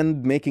 My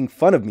friend making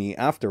fun of me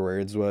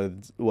afterwards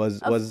was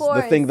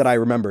the thing that I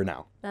remember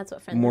now. That's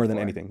what friends more are than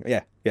for. anything.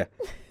 Yeah.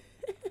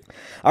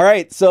 All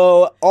right,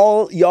 so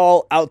all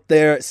y'all out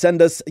there,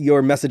 send us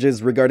your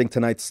messages regarding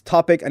tonight's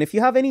topic. And if you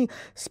have any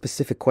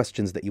specific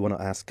questions that you want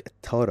to ask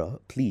Tara,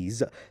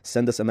 please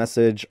send us a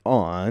message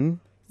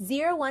on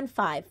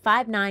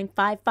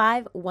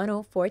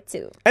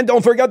 015-5955-1042. And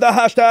don't forget the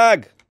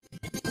hashtag.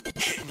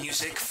 Hit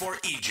music for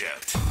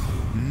Egypt.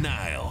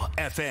 Nile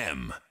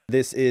FM.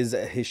 This is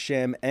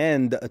Hisham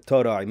and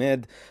Tara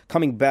Emad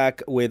coming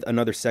back with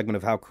another segment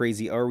of How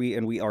Crazy Are We?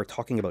 And we are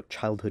talking about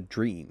childhood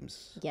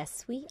dreams.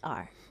 Yes, we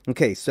are.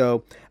 Okay,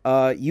 so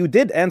you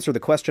did answer the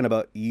question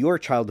about your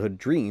childhood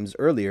dreams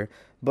earlier,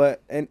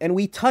 but and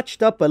we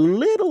touched up a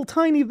little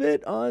tiny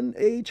bit on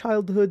a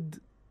childhood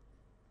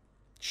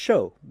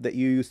show that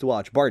you used to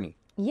watch, Barney.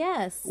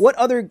 Yes. What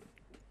other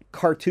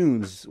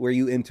cartoons were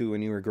you into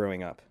when you were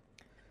growing up?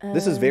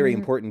 This is very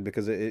important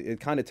because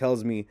it kind of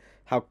tells me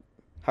how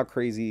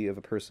crazy of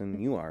a person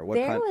you are.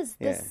 There was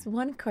this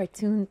one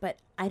cartoon, but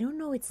I don't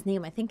know its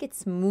name. I think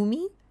it's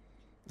Moomy.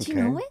 Do you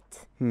know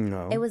it?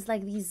 No. It was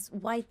like these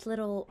white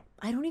little,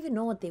 I don't even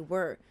know what they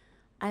were.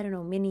 I don't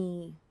know,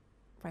 mini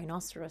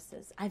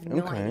rhinoceroses. I have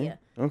no idea.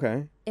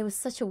 Okay. It was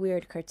such a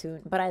weird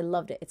cartoon, but I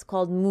loved it. It's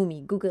called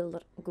Moomy. Google it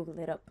up. Google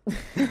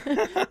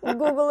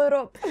it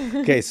up.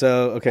 Okay,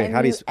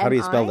 how do you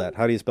spell that?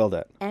 How do you spell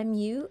that?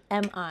 Mumi.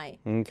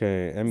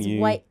 Okay, These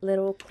white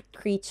little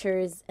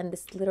creatures and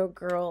this little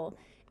girl.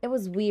 It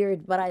was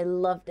weird, but I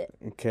loved it.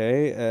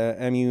 Okay,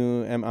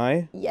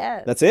 Mumi?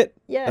 Yes. That's it?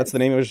 Yes. That's the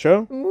name of the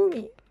show?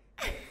 Moomy.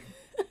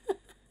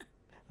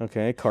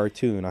 Okay,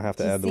 cartoon. I have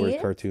to add the word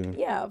cartoon.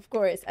 Yeah, of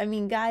course. I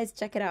mean, guys,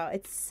 check it out.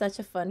 It's such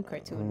a fun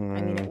cartoon. I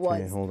mean, it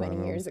was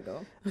 20 years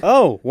ago.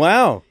 Oh,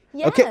 wow.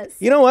 Yes. Okay,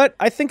 you know what?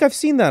 I think I've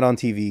seen that on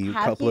TV a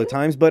couple you? of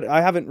times, but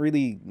I haven't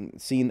really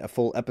seen a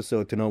full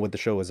episode to know what the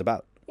show is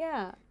about.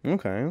 Yeah.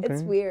 Okay.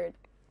 It's weird.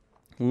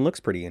 Looks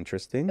pretty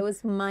interesting. It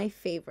was my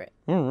favorite.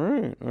 All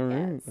right.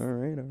 Yes. All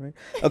right.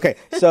 Okay,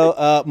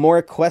 so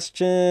more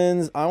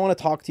questions. I want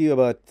to talk to you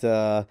about,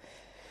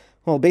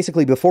 well,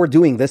 basically before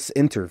doing this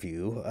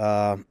interview,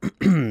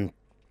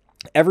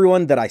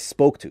 everyone that I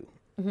spoke to,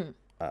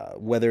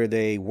 whether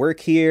they work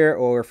here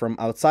or from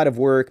outside of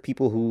work,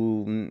 people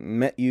who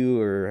met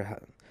you or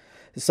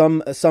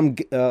some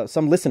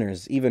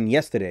listeners, even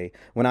yesterday,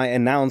 when I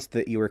announced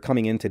that you were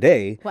coming in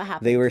today, what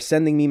happened? They were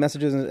sending me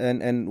messages,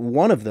 and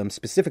one of them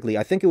specifically,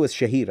 I think it was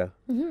Shahira.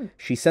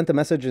 She sent a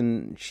message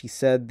and she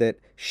said that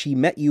she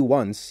met you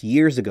once,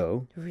 years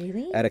ago.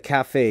 Really? At a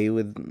cafe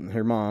with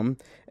her mom.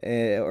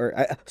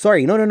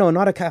 Sorry, no,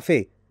 not a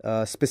cafe.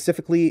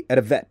 Specifically at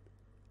a vet.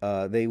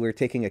 They were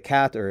taking a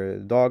cat or a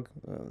dog,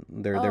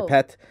 their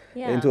pet,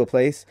 into a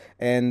place.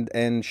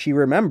 And she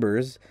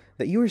remembers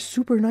that you were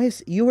super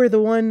nice. You were the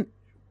one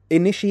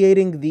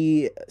initiating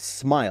the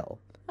smile.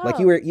 Like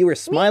you were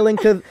smiling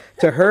to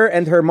her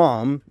and her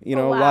mom,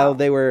 wow. while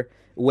they were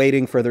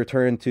waiting for their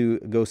turn to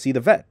go see the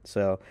vet.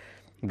 So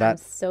I'm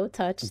so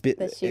touched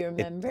that she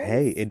remembers.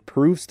 Hey, it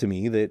proves to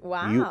me that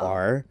you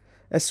are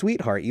a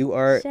sweetheart. You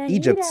are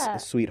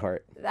Egypt's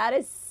sweetheart. That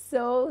is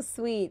so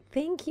sweet.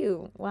 Thank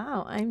you.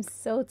 Wow, I'm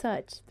so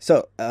touched.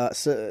 So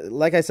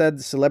like I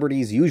said,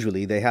 celebrities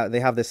usually they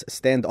have this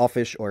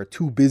standoffish or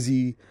too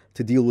busy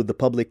to deal with the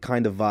public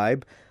kind of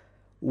vibe.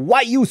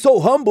 Why you so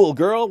humble,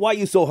 girl? Why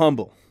you so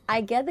humble?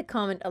 I get the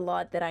comment a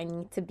lot that I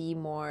need to be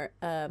more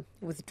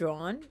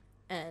withdrawn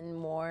and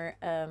more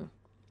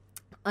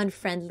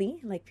unfriendly.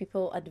 Like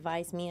people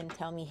advise me and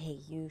tell me, hey,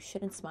 you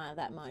shouldn't smile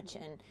that much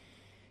and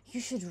you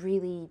should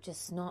really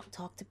just not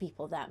talk to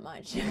people that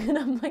much. And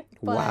I'm like,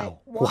 but wow.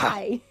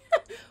 Why?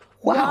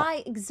 Wow.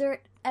 Why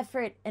exert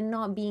effort and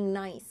not being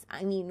nice?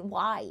 I mean,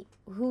 why?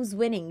 Who's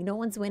winning? No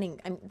one's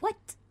winning. I mean, what?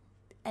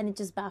 And it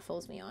just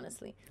baffles me,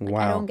 honestly. Like,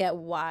 I don't get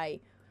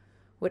why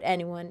would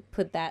anyone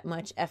put that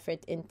much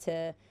effort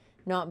into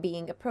not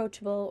being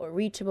approachable or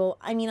reachable.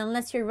 I mean,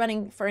 unless you're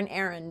running for an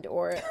errand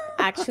or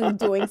actually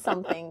doing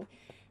something.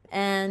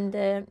 And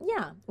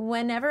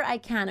whenever I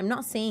can, I'm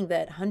not saying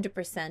that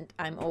 100%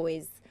 I'm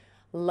always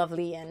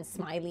lovely and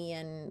smiley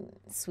and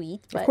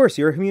sweet. But of course,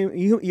 you're a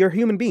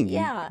human being.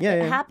 Yeah,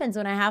 it happens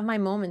when I have my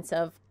moments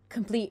of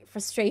complete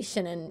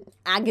frustration and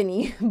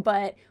agony.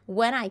 But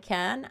when I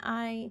can,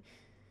 I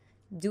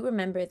do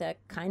remember that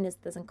kindness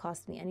doesn't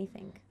cost me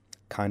anything.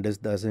 Kindness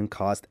doesn't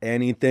cost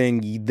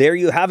anything. There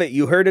you have it.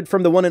 You heard it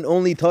from the one and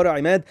only Tara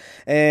Emad.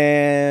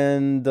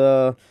 And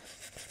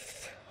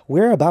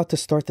we're about to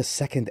start the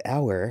second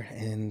hour.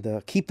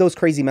 And keep those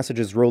crazy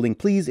messages rolling,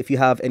 please. If you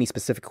have any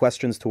specific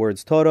questions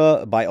towards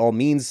Tara, by all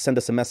means, send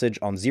us a message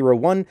on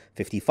 01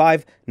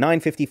 55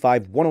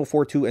 955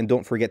 1042. And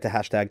don't forget to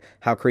hashtag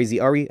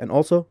HowCrazyAreWe. And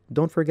also,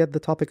 don't forget the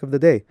topic of the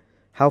day.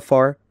 How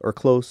far or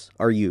close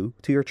are you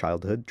to your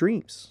childhood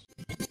dreams?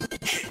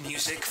 Hit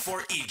music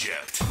for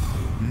Egypt.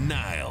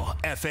 Nile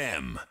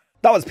FM.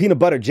 That was Peanut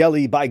Butter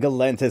Jelly by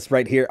Galantis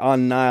right here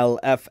on Nile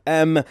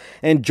FM.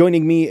 And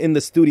joining me in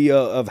the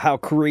studio of How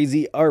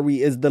Crazy Are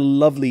We is the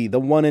lovely, the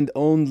one and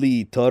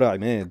only Tara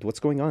Emad. What's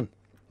going on?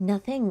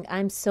 Nothing.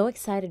 I'm so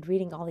excited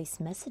reading all these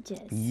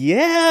messages.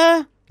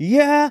 Yeah.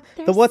 The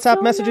WhatsApp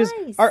so messages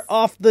nice. are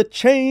off the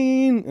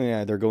chain.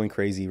 Yeah, they're going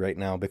crazy right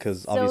now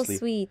because obviously... So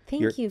sweet.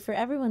 Thank you for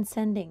everyone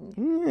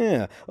sending.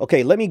 Yeah.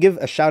 Okay, let me give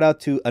a shout out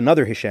to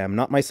another Hisham,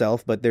 not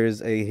myself, but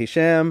there's a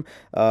Hisham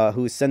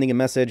who's sending a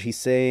message. He's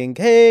saying,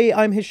 hey,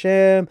 I'm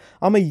Hisham.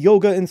 I'm a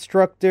yoga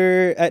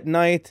instructor at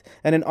night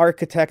and an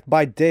architect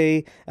by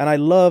day. And I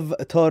love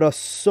Tara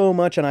so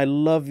much and I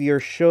love your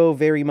show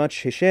very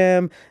much,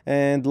 Hisham,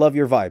 and love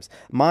your vibes.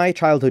 My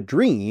childhood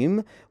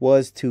dream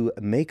was to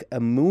make a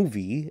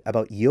movie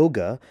about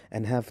yoga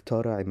and have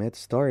Tara Emad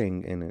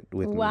starring in it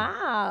with me.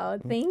 Wow,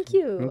 thank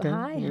you. Okay.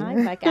 Hi,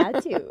 back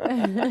at you.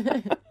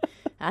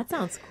 That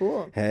sounds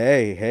cool.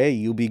 Hey,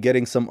 you'll be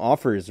getting some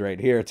offers right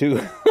here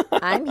too.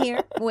 I'm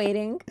here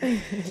waiting.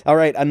 All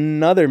right,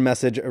 another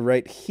message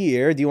right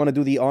here. Do you want to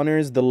do the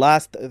honors? The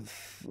last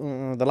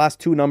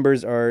two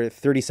numbers are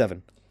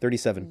 37.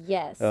 37.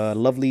 Yes.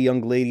 Lovely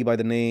young lady by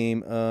the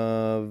name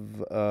of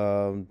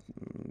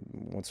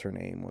what's her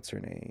name?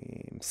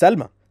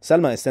 Selma.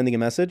 Selma is sending a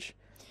message.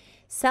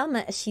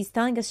 Selma, she's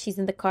telling us she's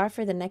in the car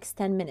for the next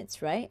 10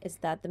 minutes, right? Is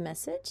that the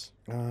message?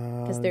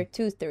 Because they're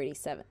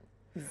 2:37.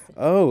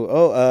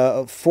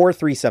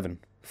 437.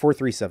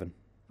 437.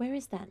 Where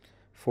is that?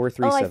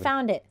 437. Oh, I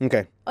found it.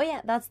 Okay. Oh, yeah,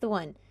 that's the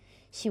one.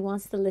 She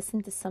wants to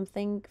listen to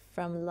something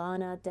from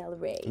Lana Del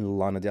Rey.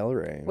 Lana Del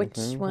Rey. Which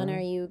one are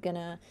you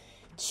gonna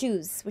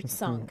choose? Which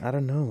song? I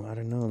don't know.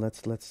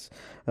 Let's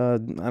I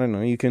don't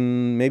know. You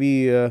can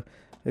maybe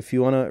if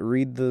you want to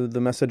read the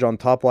message on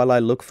top while I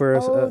look for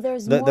us.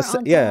 There's more on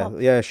top.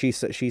 Yeah. She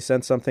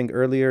sent something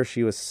earlier.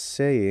 She was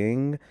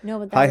saying, no,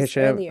 but that "Hi was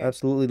Hisham, earlier.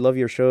 absolutely love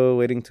your show.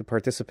 Waiting to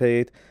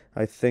participate.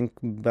 I think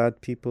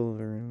bad people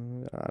are.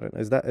 I don't know.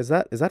 Is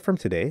that from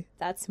today?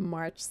 That's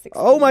March 16th.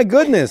 Oh my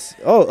goodness!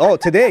 Oh,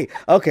 today.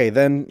 Okay,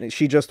 then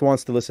she just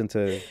wants to listen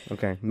to.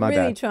 Okay, my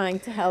really bad. Trying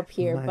to help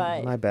here,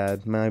 but my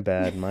bad.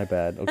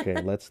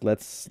 Okay,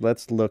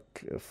 let's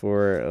look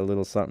for a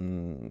little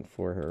something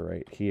for her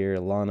right here.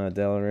 Lana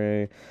Del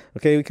Rey.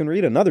 Okay, we can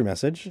read another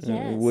message.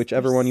 Yes,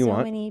 whichever one you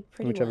want.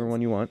 Whichever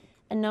one you want.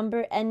 A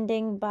number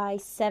ending by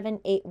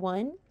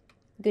 781.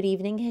 Good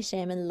evening,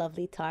 Hisham and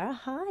lovely Tara.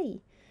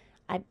 Hi.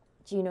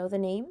 Do you know the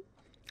name?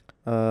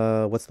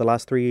 What's the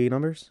last three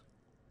numbers?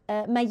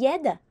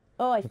 Mayeda.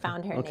 Oh, I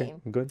found her Okay,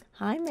 name. good.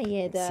 Hi,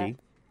 Mayeda. See?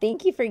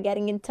 Thank you for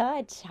getting in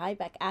touch. Hi,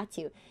 back at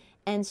you.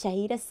 And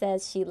Shahida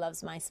says she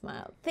loves my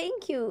smile.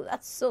 Thank you.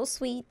 That's so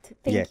sweet.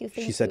 Thank you.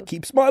 She said,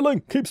 keep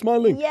smiling.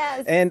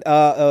 Yes. And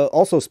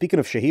also, speaking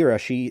of Shahira,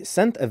 she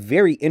sent a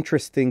very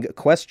interesting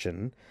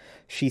question.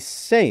 She's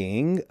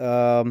saying,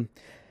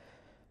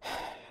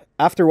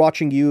 after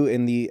watching you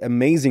in the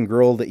amazing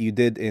role that you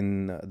did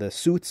in the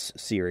Suits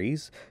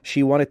series,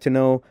 she wanted to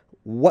know,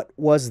 what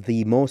was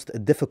the most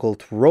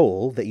difficult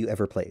role that you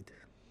ever played?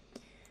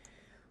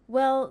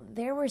 Well,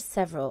 there were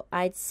several.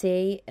 I'd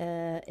say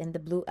in the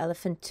Blue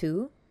Elephant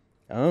 2.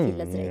 Oh, في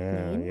الأزرق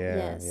اتنين. yeah,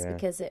 Yes, yeah.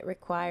 because it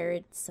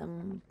required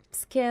some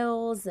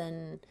skills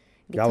and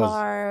That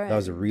guitar.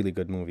 was a and really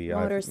good movie.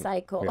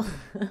 motorcycle.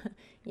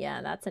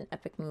 Yeah, that's an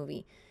epic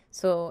movie.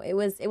 So it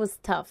was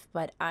tough,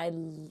 but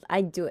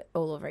I'd do it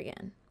all over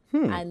again.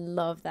 I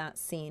love that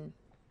scene.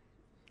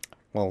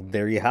 Well,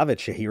 there you have it,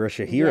 Shahira.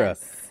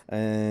 Yes.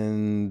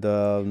 And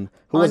who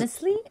was...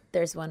 Honestly,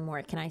 there's one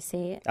more. Can I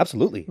say it?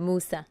 Absolutely.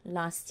 Musa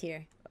last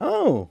year.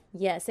 Oh,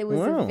 Yes, it was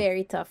Wow. a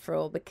very tough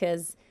role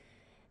because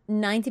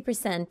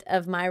 90%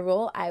 of my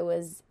role I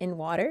was in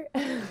water,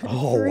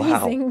 Oh, wow.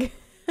 freezing.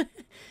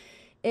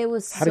 It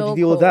was how so did you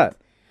deal with cold. that?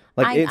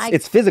 Like,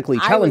 it's physically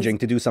I challenging was-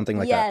 to do something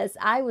like that. Yes,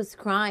 I was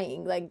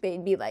crying. Like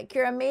they'd be like,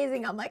 "You're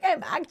amazing." I'm like,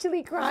 "I'm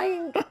actually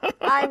crying.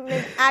 I'm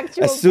in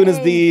actual As soon as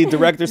pain." the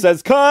director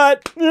says, cut!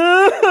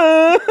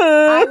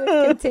 I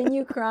would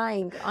continue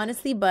crying,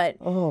 honestly. But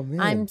Oh, man.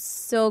 I'm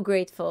so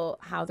grateful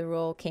how the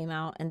role came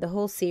out and the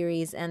whole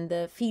series and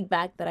the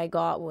feedback that I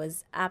got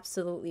was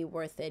absolutely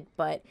worth it.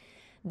 But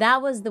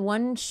that was the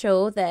one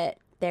show that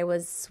there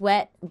was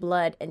sweat,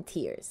 blood, and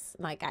tears.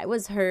 Like I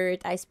was hurt.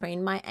 I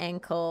sprained my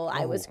ankle.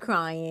 I was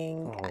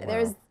crying.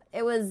 wow.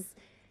 It was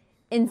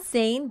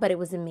insane, but it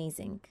was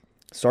amazing.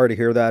 Sorry to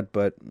hear that,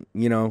 but,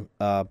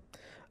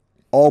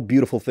 all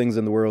beautiful things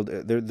in the world,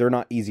 they're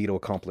not easy to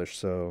accomplish.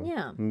 So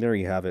Yeah. there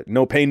you have it.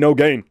 No pain, no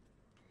gain.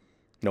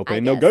 No I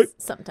pain, no guess, gain.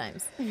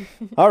 sometimes.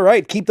 All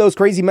right, keep those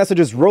crazy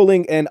messages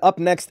rolling. And up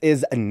next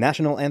is a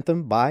National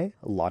Anthem by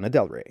Lana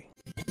Del Rey.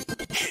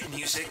 Hit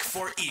music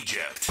for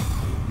Egypt.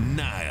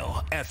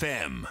 Nile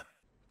FM.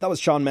 That was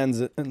Shawn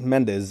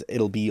Mendes,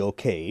 It'll Be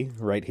Okay,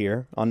 right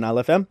here on Nile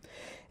FM.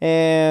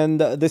 And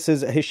this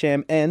is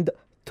Hisham and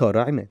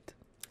Tara Emad.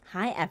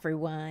 Hi,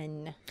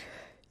 everyone.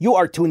 You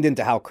are tuned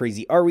into How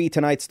Crazy Are We?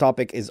 Tonight's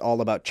topic is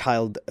all about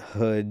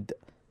childhood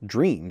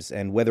dreams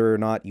and whether or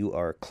not you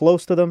are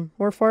close to them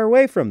or far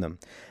away from them.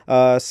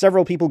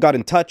 Several people got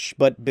in touch,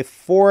 but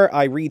before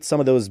I read some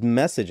of those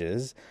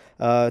messages,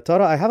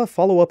 Tara, I have a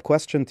follow-up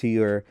question to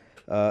your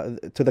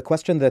to the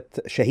question that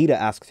Shahida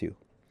asked you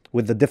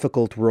with the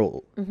difficult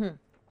role. Mm-hmm.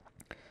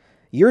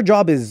 Your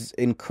job is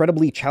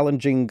incredibly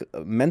challenging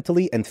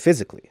mentally and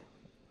physically,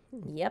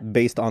 Yep.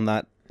 based on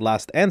that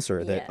last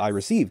answer that I Yes.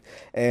 received.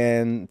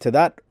 And to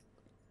that,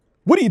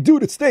 what do you do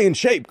to stay in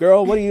shape,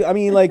 girl? What do you, I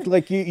mean,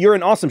 you're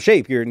in awesome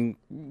shape.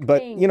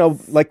 But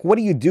Thanks. like, what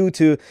do you do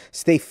to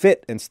stay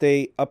fit and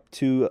stay up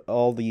to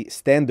all the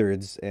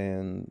standards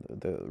and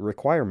the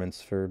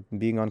requirements for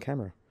being on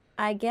camera?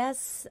 I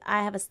guess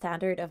I have a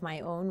standard of my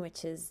own,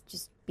 which is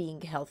just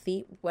being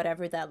healthy,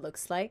 whatever that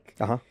looks like.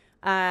 Uh-huh.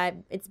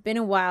 It's been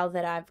a while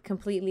that I've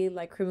completely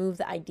removed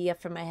the idea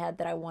from my head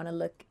that I want to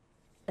look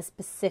a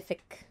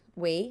specific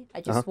way.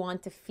 I just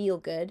want to feel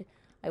good.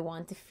 I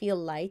want to feel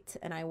light,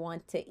 and I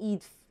want to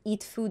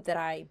eat food that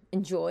I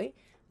enjoy.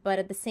 But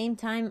at the same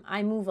time,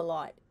 I move a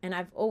lot, and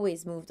I've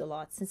always moved a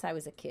lot since I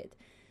was a kid.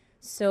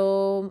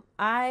 So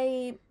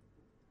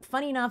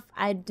funny enough,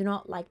 I do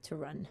not like to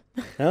run.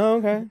 Oh,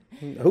 okay.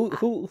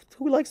 Who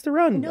likes to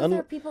run? There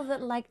are people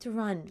that like to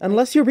run.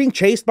 Unless you're being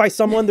chased by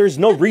someone, there's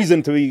no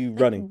reason to be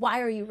running. Why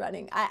are you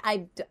running?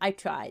 I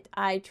tried.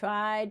 I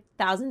tried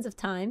thousands of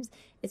times.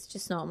 It's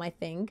just not my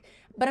thing.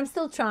 But I'm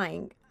still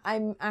trying.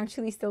 I'm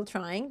actually still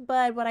trying.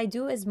 But what I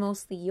do is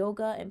mostly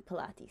yoga and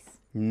Pilates.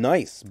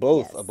 Nice.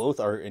 Both. Yes. Both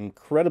are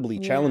incredibly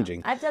Yeah.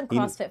 challenging. I've done You-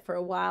 CrossFit for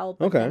a while,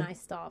 but Okay. then I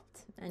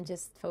stopped and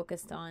just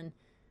focused on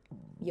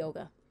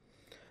yoga.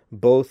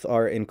 Both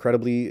are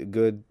incredibly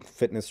good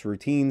fitness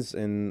routines.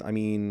 And I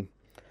mean,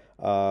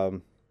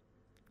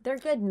 They're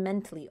good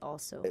mentally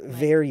also.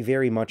 very,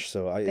 very much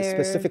so. They're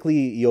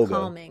Specifically yoga.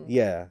 calming.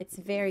 Yeah. It's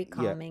very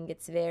calming.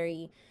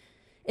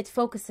 It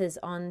focuses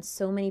on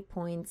so many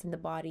points in the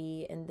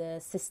body, in the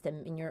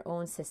system, in your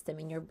own system,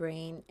 in your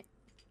brain.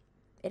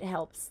 It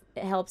helps.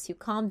 It helps you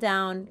calm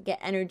down, get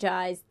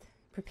energized,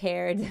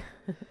 prepared.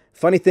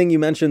 Funny thing you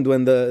mentioned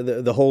when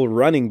the whole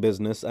running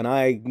business, and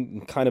I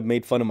kind of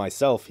made fun of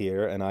myself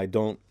here, and I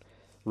don't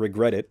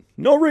regret it.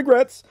 No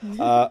regrets.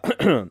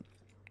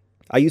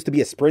 I used to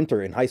be a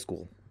sprinter in high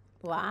school.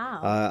 Wow.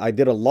 I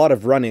did a lot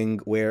of running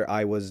where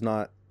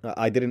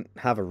I didn't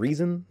have a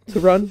reason to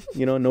run.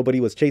 Nobody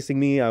was chasing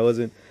me. I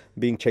wasn't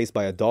being chased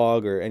by a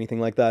dog or anything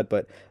like that.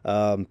 But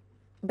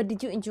But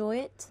did you enjoy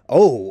it?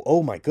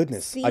 oh my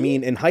goodness. See? I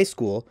mean, in high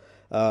school,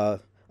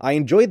 I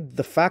enjoyed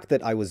the fact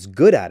that I was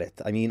good at it.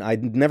 I mean, I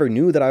never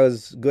knew that I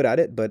was good at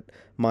it, but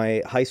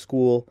my high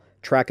school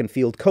track and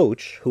field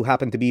coach, who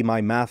happened to be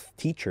my math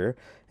teacher,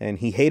 and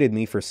he hated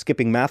me for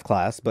skipping math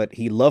class, but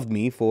he loved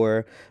me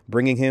for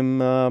bringing him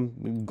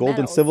gold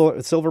and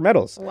Medals. silver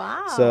medals.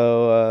 Wow.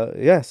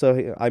 So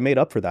so I made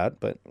up for that,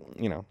 but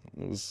it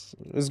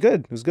was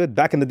good. It was good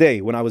back in the day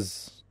when I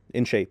was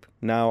in shape.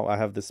 Now I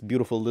have this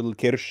beautiful little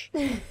kirsch,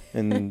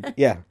 and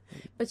yeah.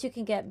 But you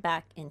can get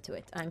back into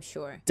it, I'm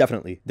sure.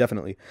 Definitely.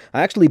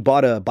 I actually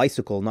bought a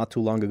bicycle not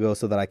too long ago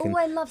so that I can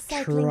I love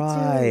cycling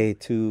try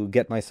to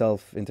get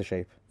myself into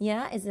shape.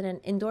 Yeah, is it an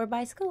indoor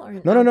bicycle or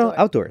an No,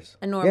 outdoors.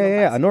 A normal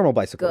bicycle. A normal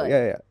bicycle.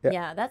 Good. Yeah.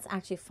 Yeah, that's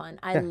actually fun.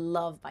 I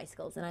love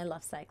bicycles and I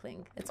love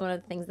cycling. It's one of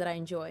the things that I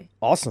enjoy.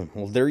 Awesome.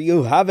 Well, there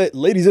you have it,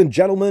 ladies and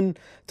gentlemen.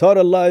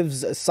 Tara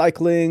loves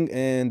cycling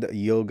and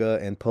yoga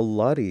and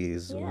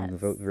Pilates.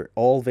 Yes.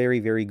 All very,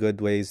 very good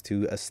ways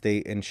to stay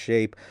in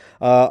shape.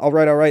 All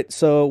right.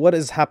 So what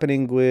is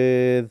happening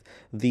with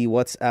the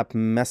WhatsApp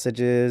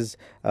messages?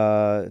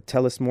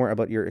 Tell us more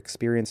about your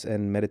experience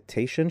and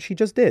meditation. She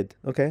just did.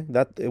 Okay.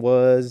 That it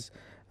was,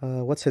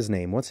 what's his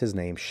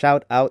name?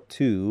 Shout out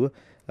to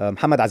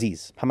Hamad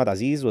Aziz. Hamad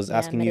Aziz was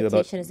asking you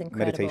about is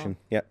incredible. meditation.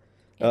 Yeah.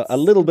 It's a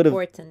little bit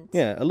important.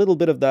 a little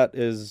bit of that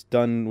is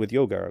done with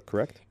yoga,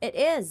 correct? It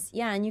is,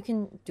 yeah, and you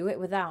can do it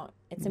without.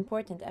 It's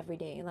important every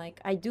day. Like,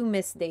 I do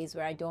miss days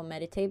where I don't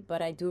meditate,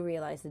 but I do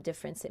realize the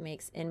difference it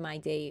makes in my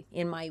day,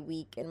 in my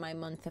week, in my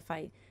month if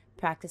I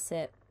practice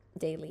it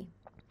daily.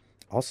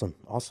 Awesome.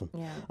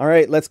 Yeah. All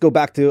right, let's go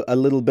back to a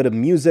little bit of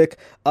music.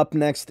 Up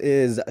next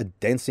is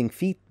Dancing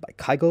Feet by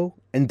Kygo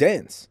and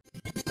Dance.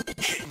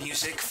 Hit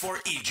music for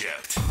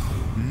Egypt.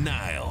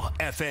 Nile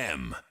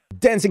FM.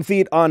 Dancing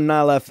Feet on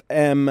Nile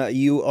FM.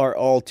 You are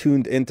all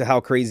tuned into How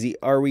Crazy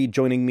Are We?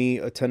 Joining me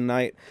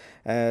tonight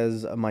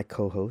as my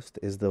co-host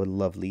is the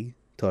lovely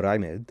Tara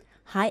Emad.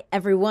 Hi,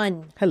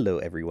 everyone. Hello,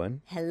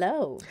 everyone.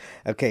 Hello.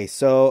 Okay,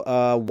 so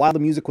while the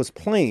music was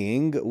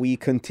playing, we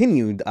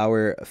continued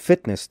our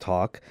fitness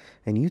talk,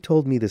 and you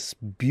told me this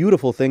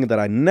beautiful thing that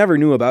I never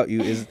knew about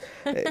you is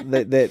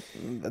that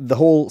the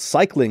whole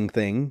cycling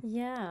thing.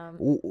 Yeah.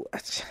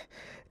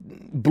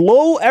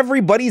 Blow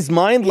everybody's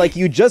mind like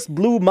you just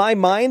blew my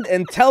mind,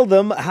 and tell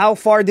them, how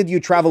far did you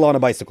travel on a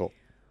bicycle?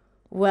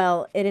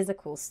 Well, it is a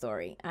cool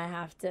story, I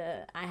have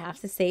to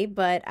say,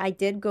 but I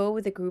did go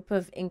with a group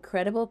of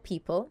incredible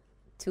people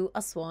to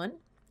Aswan.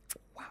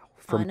 Wow.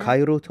 From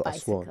Cairo to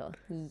Aswan. Bicycle.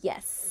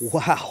 Yes.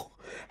 Wow.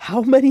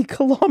 How many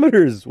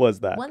kilometers was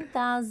that?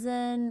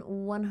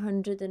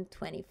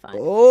 1,125.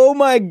 Oh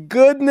my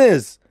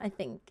goodness. I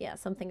think, yeah,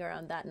 something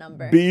around that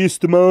number.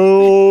 Beast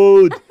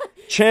mode.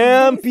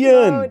 Champion.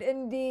 Beast mode,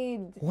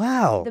 indeed.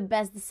 Wow. The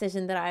best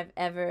decision that I've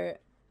ever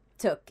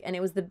took, and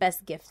it was the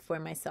best gift for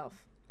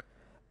myself.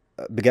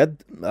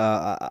 Beged,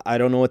 I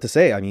don't know what to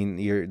say. I mean,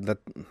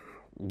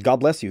 God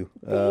bless you.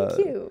 Thank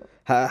you.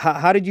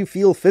 How did you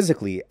feel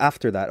physically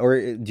after that,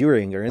 or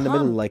during, or in the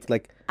middle?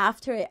 Like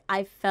after it,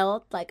 I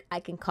felt like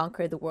I can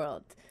conquer the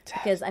world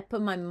because I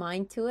put my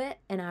mind to it,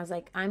 and I was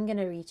like, I'm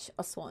gonna reach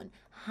Aswan.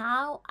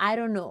 How? I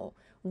don't know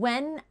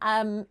when.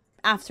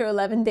 After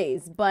 11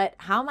 days, but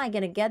how am I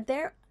gonna get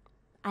there?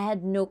 I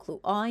had no clue.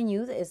 All I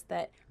knew is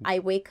that I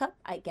wake up,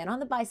 I get on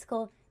the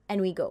bicycle,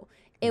 and we go.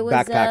 It was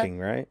backpacking,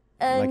 right?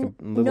 Like a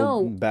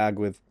little bag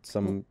with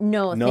some...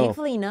 No,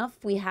 thankfully enough,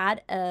 we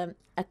had a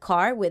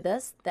car with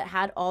us that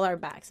had all our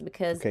bags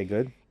because okay,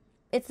 good.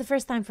 It's the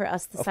first time for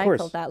us to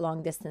cycle that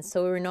long distance.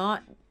 So we're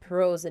not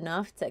pros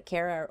enough to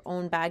carry our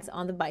own bags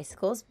on the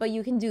bicycles, but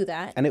you can do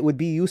that. And it would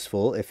be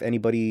useful if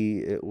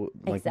anybody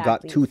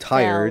got too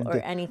tired. Or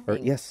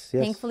anything. Yes.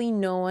 Thankfully,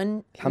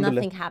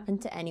 nothing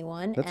happened to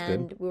anyone. That's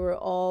and good. We were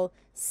all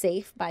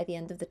safe by the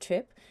end of the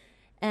trip.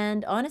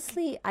 And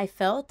honestly, I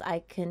felt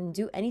I can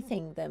do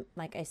anything that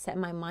I set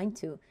my mind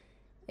to.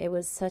 It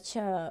was such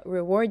a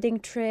rewarding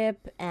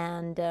trip,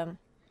 and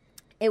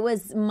it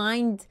was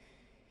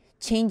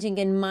mind-changing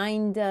and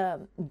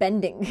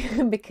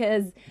mind-bending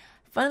because,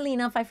 funnily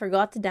enough, I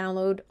forgot to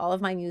download all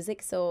of my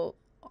music, so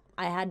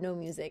I had no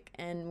music,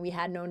 and we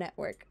had no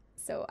network.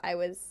 So I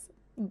was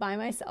by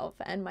myself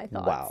and my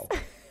thoughts.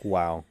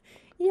 Wow.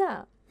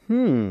 Yeah.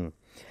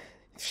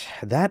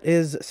 That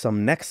is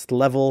some next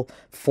level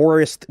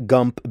Forrest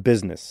Gump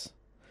business.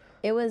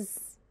 It was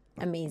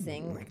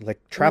amazing.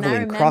 Like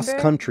traveling cross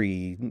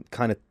country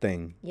kind of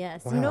thing.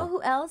 Yes. Wow. You know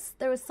who else?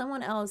 There was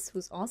someone else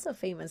who's also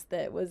famous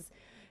that was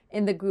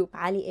in the group,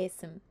 Ali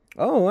Asim.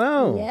 Oh,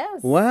 wow.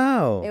 Yes.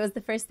 Wow. It was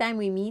the first time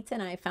we meet,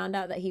 and I found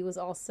out that he was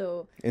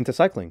also... into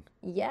cycling.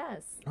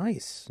 Yes.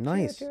 Nice.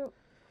 True.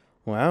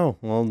 Wow.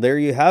 Well, there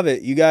you have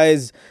it. You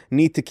guys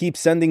need to keep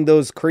sending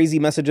those crazy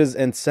messages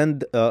and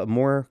send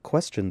more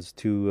questions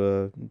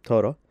to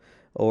Tara,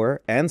 or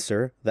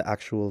answer the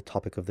actual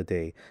topic of the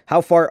day.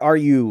 How far are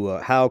you?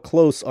 How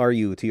close are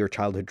you to your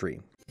childhood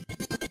dream?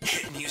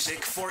 Hit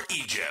music for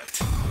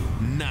Egypt.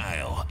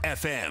 Nile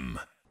FM.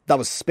 That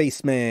was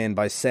Spaceman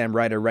by Sam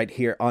Ryder right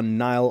here on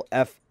Nile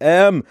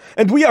FM.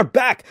 And we are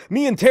back.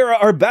 Me and Tara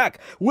are back.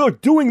 We're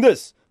doing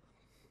this.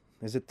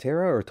 Is it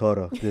Tara or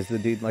Tara?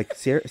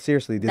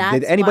 Seriously,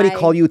 did anybody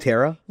call you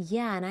Tara?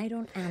 Yeah, and I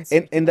don't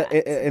answer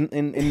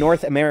in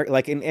North America,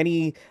 like in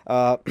any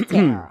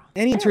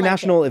any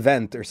international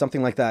event or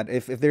something like that.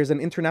 If there's an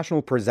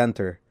international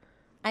presenter,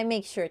 I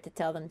make sure to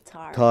tell them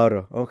Tara.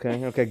 Tara.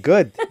 Okay.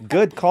 Good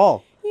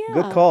call. Yeah.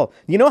 Good call.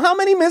 You know how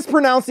many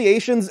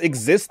mispronunciations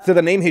exist to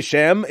the name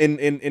Hisham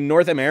in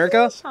North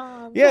America?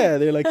 Hisham. Yeah,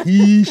 they're like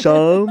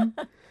Hisham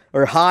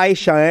or Hi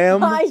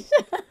Sham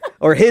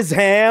or His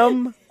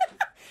Ham.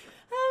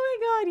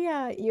 God,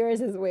 yeah.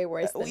 Yours is way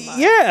worse than mine.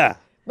 Yeah.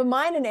 But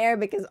mine in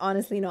Arabic is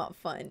honestly not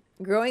fun.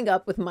 Growing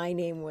up with my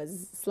name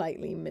was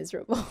slightly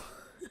miserable.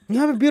 You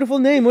have a beautiful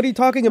name. What are you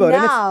talking about?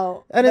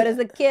 Now, but as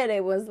a kid,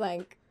 it was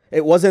like...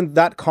 It wasn't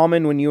that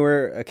common when you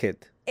were a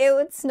kid.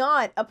 It's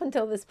not up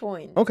until this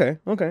point. Okay.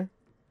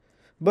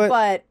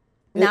 But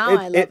now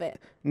I love it.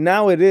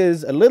 Now it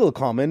is a little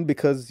common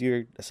because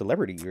you're a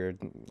celebrity. I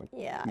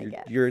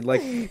guess. You're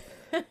like...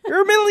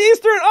 You're a Middle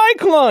Eastern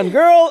icon,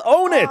 girl.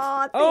 Own it.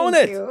 Own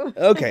it. You.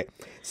 Okay.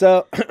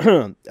 So...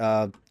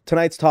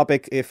 tonight's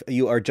topic, if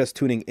you are just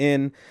tuning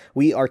in,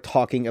 we are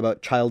talking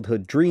about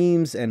childhood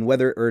dreams and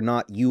whether or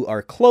not you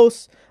are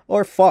close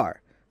or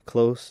far.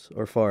 Close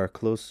or far,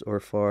 close or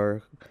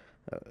far.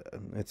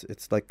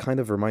 It's like kind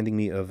of reminding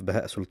me of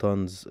Baha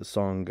Sultan's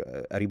song,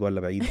 Aribu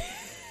Alla Baid.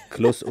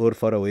 Close or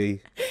far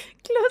away.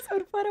 Close or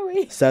far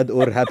away. Sad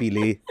or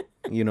happily.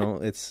 You know,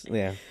 it's,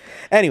 yeah.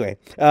 Anyway,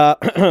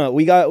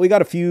 we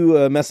got a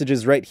few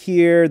messages right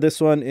here.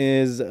 This one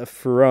is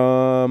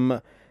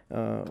from...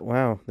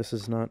 wow, this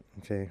is not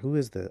okay. Who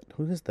is that?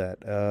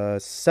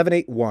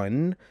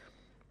 781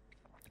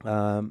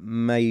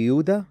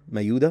 Mayuda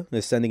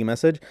is sending a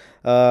message.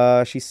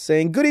 She's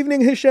saying, "Good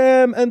evening,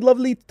 Hisham and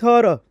lovely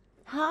Tara."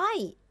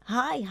 Hi.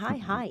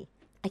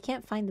 I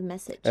can't find the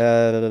message.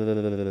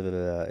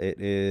 It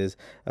is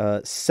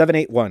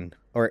 781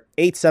 or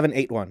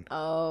 8781.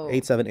 Oh.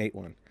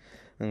 8781.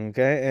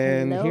 Okay,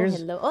 and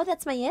hello. Oh,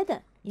 that's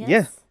Mayeda.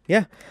 Yes.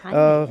 Yeah.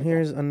 Hi,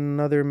 Here's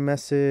another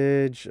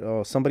message.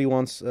 Oh, somebody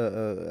wants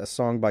a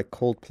song by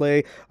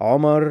Coldplay.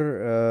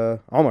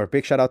 Omar,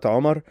 big shout out to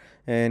Omar.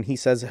 And he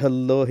says,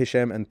 hello,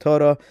 Hisham and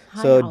Tara.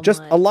 Hi, so Omar.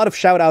 just a lot of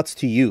shout outs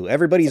to you.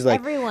 Everybody's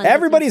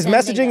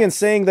messaging and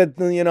saying that,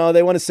 you know,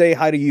 they want to say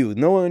hi to you.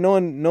 No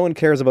one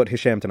cares about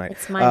Hisham tonight.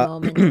 It's my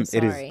moment. I'm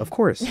sorry. It is,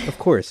 of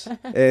course.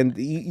 And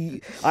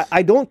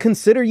I don't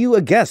consider you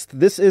a guest.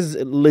 This is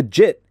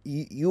legit.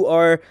 You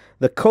are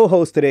the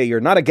co-host today.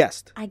 You're not a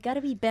guest. I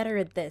gotta be better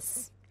at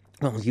this.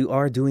 Well, you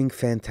are doing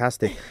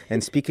fantastic.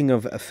 And speaking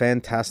of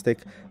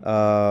fantastic,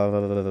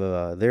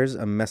 there's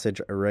a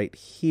message right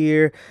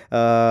here.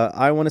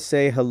 I want to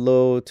say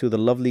hello to the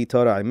lovely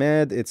Tara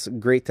Emad. It's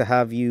great to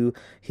have you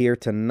here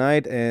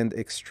tonight and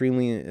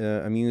extremely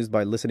amused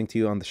by listening to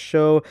you on the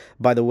show.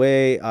 By the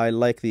way, I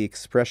like the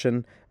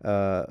expression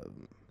Bahr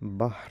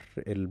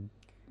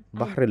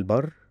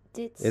al-Bar.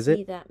 Is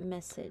see that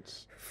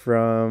message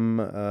from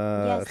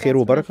yes, Khair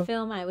wa that's Baraka?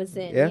 film I was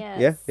in.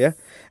 Yeah.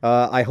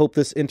 I hope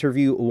this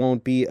interview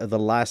won't be the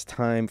last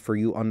time for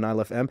you on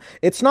NileFM.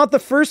 It's not the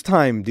first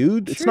time,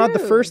 dude. It's not the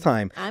first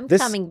time. I'm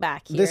coming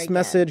back here This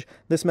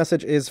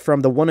message is from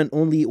the one and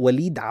only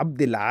Walid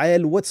Abdel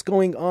Al. What's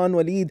going on,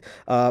 Walid?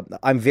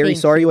 I'm very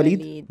sorry,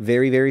 Walid.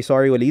 Very, very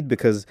sorry, Walid,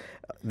 because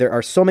there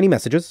are so many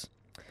messages.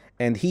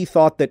 And he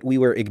thought that we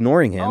were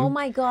ignoring him. Oh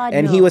my God,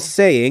 And no. he was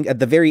saying at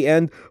the very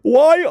end,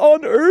 why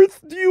on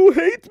earth do you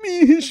hate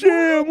me,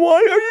 Hisham? Why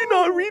are you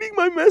not reading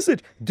my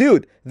message?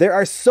 Dude, there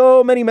are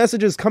so many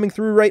messages coming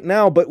through right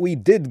now, but we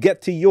did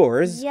get to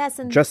yours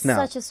just now.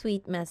 Such a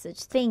sweet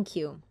message. Thank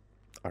you.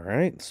 All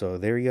right, so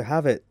there you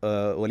have it.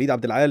 Walid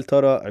Abdel Al,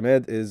 Tara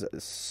Emad is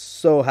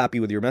so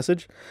happy with your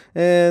message.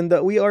 And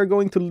we are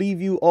going to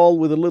leave you all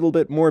with a little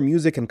bit more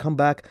music and come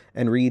back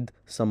and read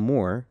some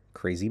more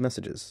crazy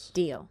messages.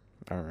 Deal.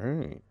 All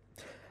right.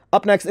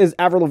 Up next is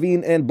Avril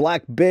Lavigne and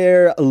Black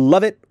Bear.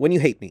 Love it when you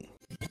hate me.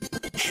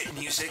 Hit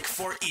music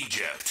for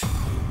Egypt.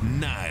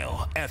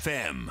 Nile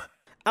FM.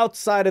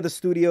 Outside of the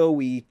studio,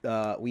 we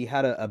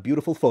had a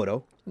beautiful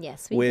photo.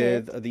 Yes, we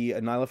with did. The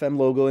NileFM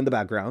logo in the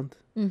background.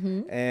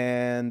 Mm-hmm.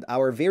 And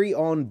our very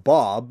own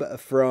Bob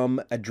from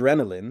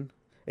Adrenaline,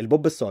 El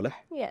Bob Saleh,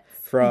 yes.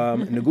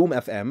 from Nugoom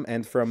FM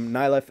and from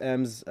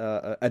NileFM's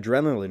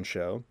Adrenaline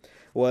show,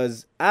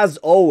 was, as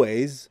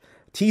always,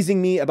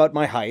 teasing me about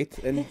my height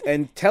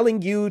and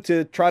telling you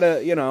to try to,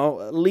 you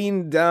know,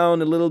 lean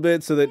down a little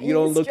bit so that you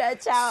don't look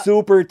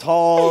super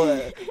tall.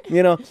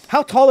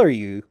 How tall are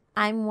you?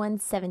 I'm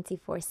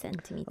 174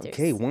 centimeters.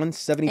 Okay,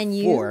 174. And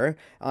you?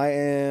 I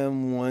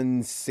am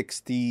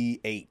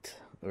 168.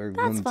 Or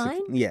that's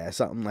fine. Yeah,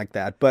 something like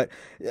that. But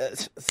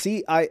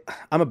see,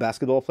 I'm a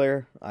basketball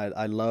player.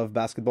 I love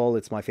basketball.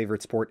 It's my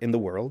favorite sport in the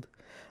world.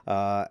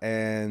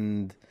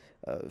 And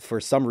for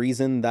some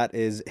reason, that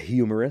is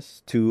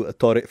humorous to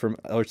Tariq from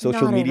our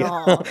social media.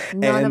 Not at all.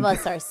 None of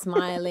us are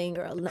smiling,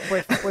 or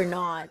we're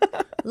not.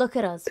 Look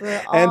at us.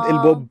 We're all and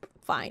El Bob.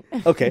 Fine.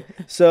 Okay,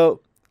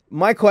 so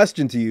my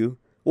question to you,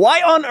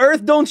 why on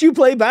earth don't you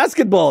play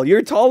basketball?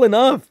 You're tall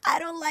enough. I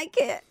don't like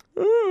it.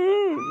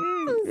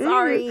 I'm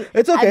sorry.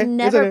 It's okay. I've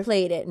never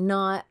played it.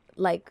 Not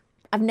like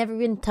I've never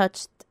even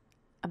touched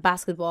a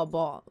basketball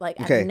ball. Like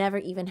I've never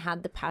even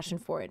had the passion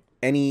for it.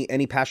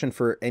 Any passion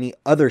for any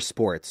other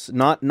sports?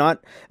 Not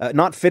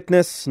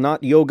fitness,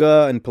 not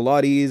yoga and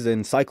Pilates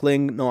and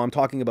cycling. No, I'm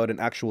talking about an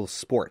actual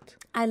sport.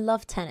 I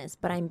love tennis,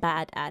 but I'm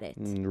bad at it.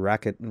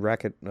 Racket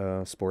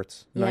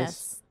sports. Nice.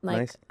 Yes,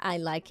 nice. I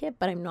like it,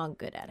 but I'm not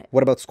good at it.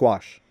 What about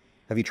squash?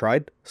 Have you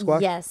tried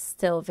squash? Yes,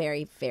 still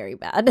very, very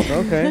bad.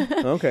 Okay,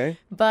 okay.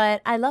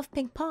 But I love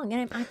ping pong, and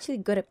I'm actually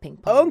good at ping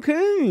pong.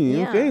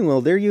 Okay, okay. Yeah.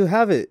 Well, there you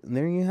have it.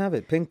 There you have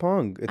it. Ping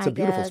pong. It's a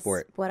beautiful guess,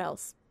 sport. What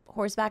else?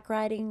 Horseback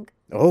riding.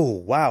 Oh,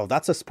 wow.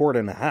 That's a sport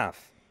and a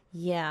half.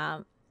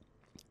 Yeah.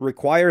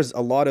 Requires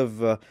a lot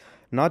of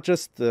not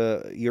just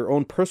your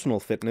own personal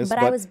fitness, But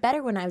I was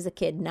better when I was a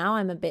kid. Now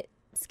I'm a bit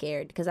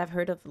scared because I've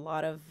heard of a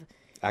lot of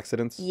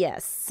accidents.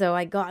 Yes, so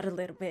I got a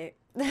little bit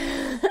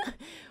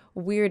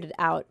weirded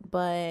out,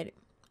 but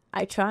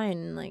I try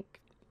and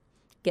like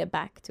get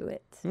back to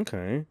it.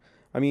 Okay.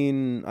 I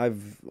mean,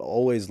 I've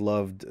always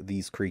loved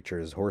these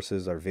creatures.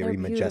 Horses are very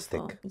They're majestic.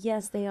 beautiful.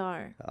 Yes, they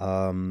are.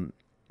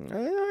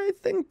 I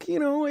think,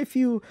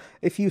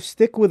 if you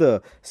stick with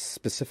a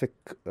specific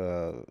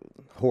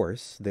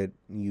horse that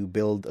you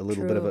build a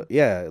little bit of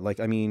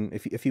True.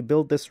 if you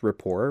build this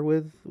rapport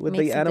with Makes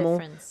the a animal,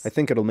 difference. I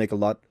think it'll make a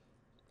lot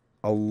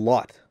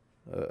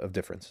of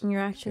difference.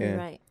 You're actually Yeah.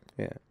 right.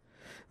 Yeah.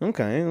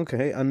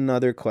 Okay.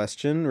 Another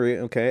question.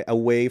 Okay,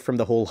 away from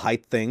the whole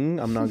height thing,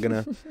 I'm not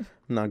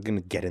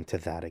gonna get into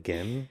that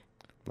again.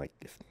 Like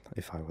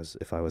if I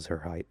was her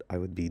height, I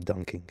would be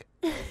dunking.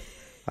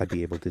 I'd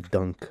be able to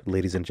dunk,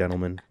 ladies and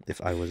gentlemen.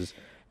 If I was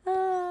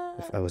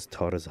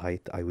Tara's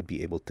height, I would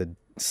be able to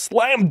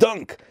slam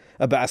dunk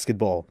a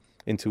basketball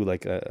into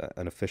like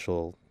an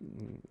official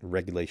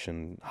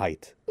regulation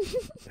height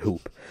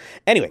hoop.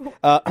 Anyway,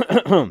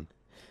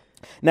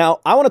 now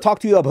I want to talk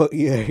to you about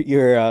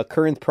your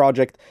current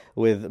project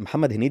with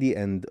Muhammad Hanidi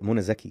and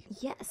Mona Zeki.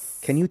 Yes.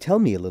 Can you tell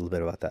me a little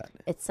bit about that?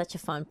 It's such a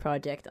fun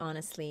project,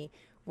 honestly.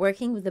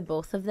 Working with the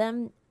both of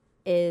them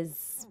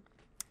is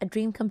a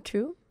dream come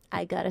true,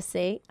 I gotta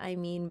say. I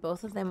mean,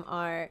 both of them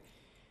are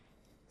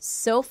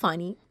so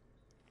funny,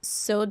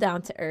 so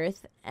down to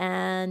earth,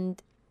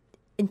 and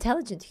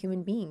intelligent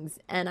human beings.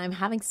 And I'm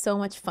having so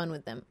much fun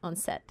with them on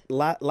set.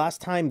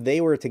 Last time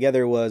they were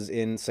together was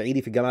in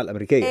Saidi fi Jamal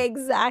Amerikaya.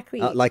 Exactly.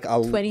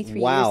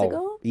 23 years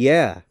ago?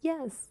 Yeah.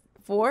 Yes.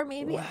 4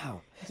 maybe?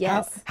 Wow.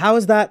 Yes. How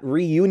is that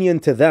reunion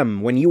to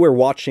them when you were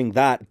watching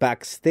that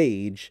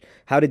backstage?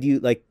 How did you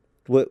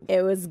what?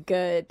 It was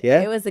good.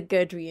 Yeah? It was a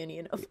good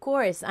reunion. Of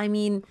course. I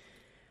mean,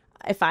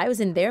 if I was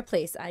in their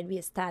place, I'd be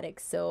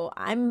ecstatic. So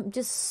I'm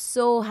just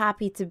so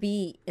happy to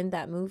be in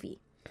that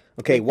movie.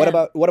 Okay, with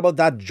them. what about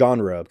that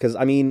genre? Because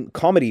I mean,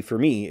 comedy for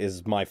me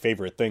is my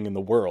favorite thing in the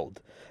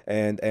world,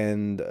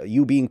 and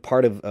you being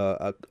part of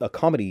a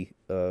comedy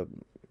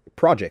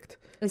project.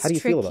 It's How do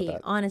you tricky, feel about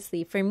that?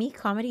 honestly. For me,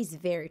 comedy is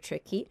very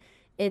tricky.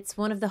 It's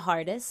one of the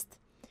hardest,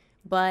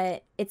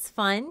 but it's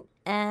fun.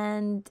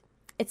 And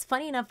it's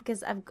funny enough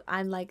because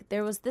I'm like,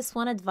 there was this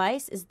one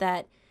advice is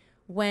that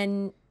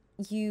when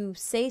you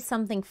say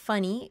something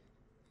funny,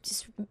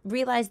 just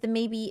realize that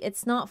maybe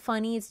it's not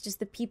funny. It's just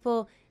the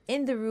people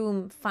in the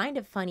room find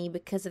it funny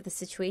because of the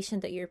situation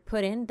that you're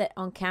put in that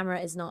on camera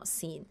is not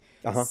seen.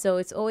 So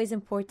it's always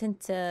important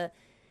to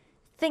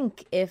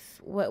think if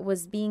what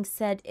was being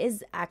said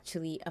is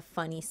actually a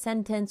funny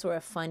sentence or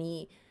a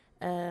funny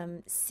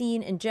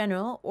scene in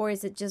general, or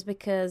is it just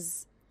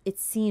because it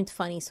seemed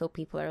funny so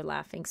people are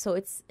laughing. So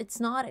it's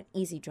not an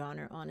easy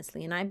genre,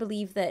 honestly. And I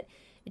believe that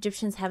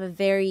Egyptians have a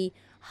very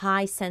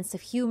high sense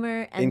of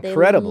humor, and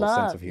Incredible they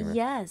love, sense of humor.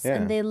 Yes, Yeah.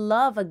 and they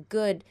love a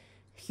good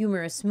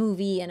humorous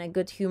movie and a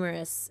good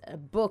humorous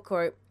book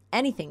or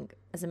anything,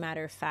 as a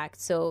matter of fact.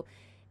 So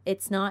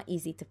it's not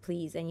easy to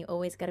please, and you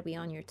always got to be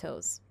on your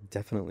toes.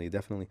 Definitely.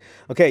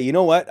 Okay, you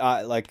know what?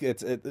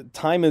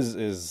 Time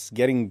is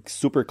getting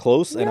super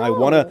close, and I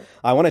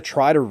wanna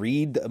try to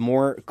read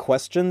more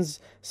questions.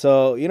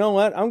 So you know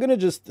what? I'm gonna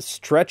just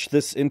stretch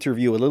this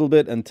interview a little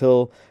bit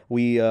until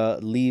we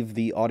leave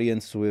the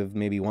audience with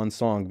maybe one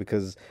song,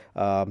 because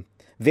a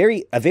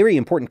very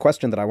important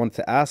question that I wanted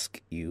to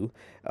ask you.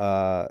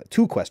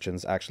 2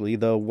 questions actually.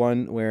 The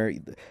one where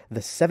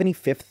the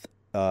 75th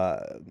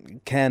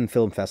Cannes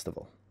Film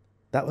Festival.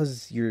 That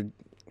was your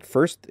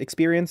first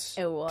experience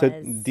It was. to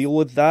deal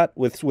with that,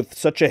 with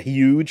such a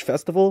huge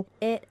festival?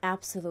 It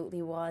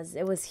absolutely was.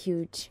 It was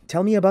huge.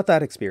 Tell me about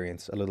that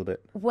experience a little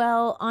bit.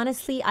 Well,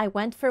 honestly, I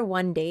went for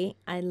one day.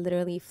 I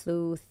literally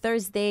flew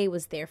Thursday,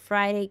 was there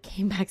Friday,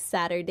 came back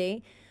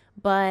Saturday.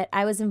 But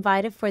I was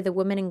invited for the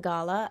Women in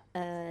Gala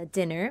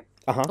dinner.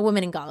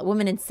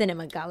 Women in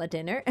Cinema Gala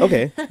dinner.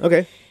 Okay.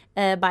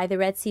 By the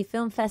Red Sea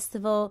Film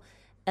Festival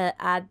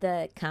at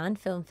the Cannes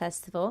Film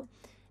Festival.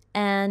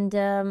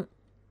 And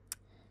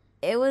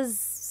it was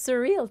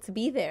surreal to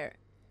be there.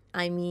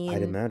 I mean,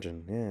 I'd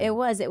imagine, yeah. It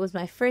was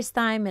my first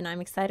time, and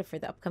I'm excited for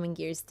the upcoming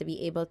years to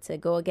be able to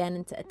go again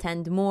and to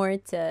attend more,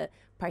 to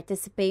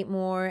participate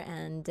more,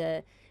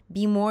 and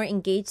be more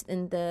engaged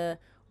in the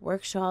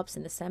workshops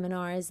and the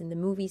seminars and the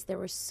movies. There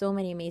were so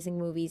many amazing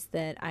movies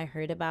that I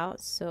heard about.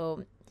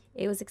 So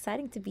it was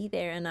exciting to be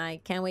there, and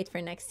I can't wait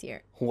for next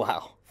year.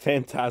 Wow,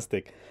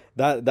 fantastic.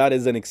 That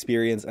is an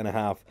experience and a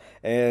half.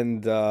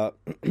 And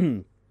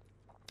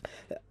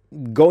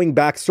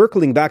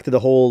circling back to the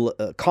whole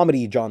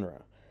comedy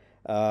genre.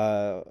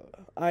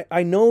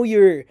 I know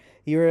you're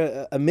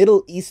a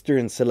Middle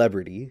Eastern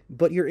celebrity,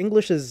 but your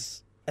English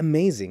is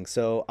amazing.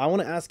 So I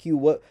want to ask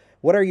you,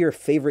 what are your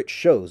favorite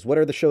shows? What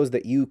are the shows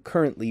that you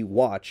currently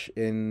watch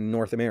in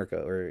North America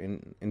or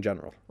in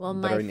general Well, that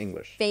my are in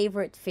English?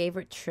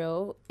 favorite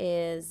show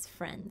is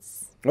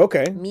Friends.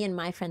 Okay. Me and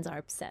my friends are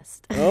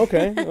obsessed.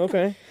 Okay.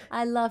 Okay.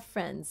 I love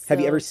Friends.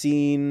 Have you so- ever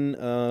seen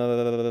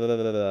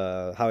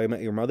How I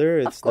Met Your Mother?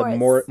 It's the course.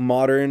 more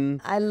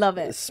modern I love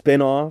it.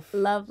 spin-off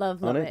Love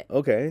on it. it.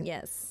 Okay.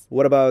 Yes.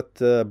 What about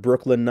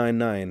Brooklyn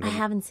Nine-Nine? I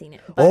haven't seen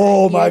it. But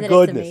Oh, I hear my that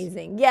goodness. It's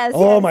amazing. Yes.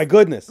 Oh yes. my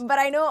goodness. But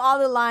I know all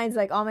the lines,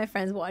 like all my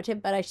friends watch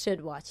it, but I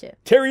should watch it.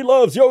 Terry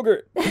loves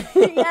yogurt.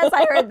 Yes,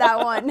 I heard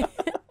that one.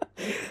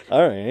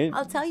 All right.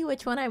 I'll tell you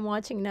which one I'm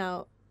watching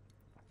now.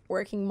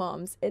 Working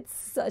Moms. It's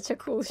such a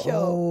cool show.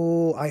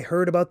 Oh, I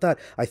heard about that.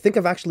 I think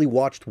I've actually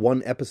watched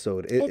one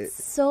episode.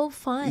 It's so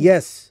fun.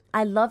 Yes.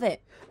 I love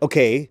it.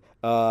 Okay.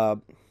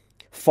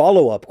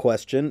 Follow-up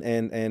question,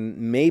 and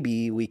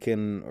maybe we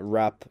can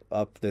wrap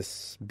up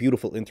this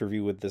beautiful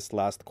interview with this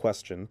last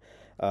question.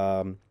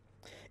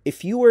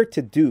 If you were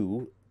to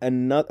do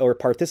another, or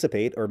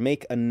participate, or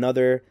make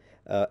another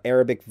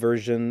Arabic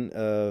version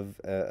of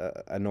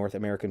a North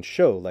American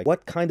show, like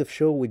what kind of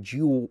show would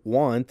you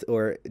want,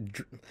 or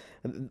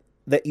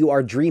that you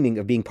are dreaming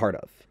of being part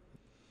of?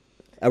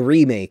 A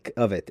remake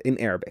of it in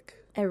Arabic.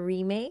 A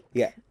remake?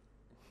 Yeah.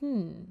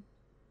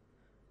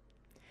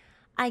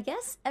 I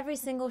guess every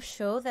single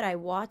show that I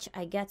watch,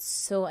 I get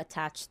so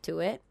attached to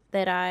it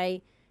that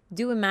I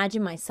do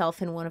imagine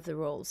myself in one of the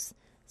roles.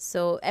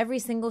 So every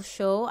single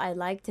show, I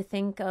like to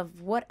think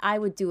of what I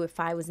would do if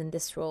I was in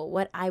this role,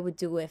 what I would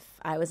do if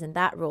I was in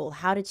that role.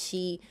 How did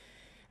she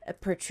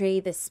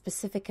portray this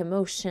specific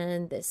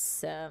emotion,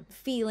 this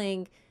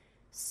feeling?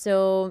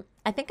 So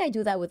I think I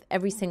do that with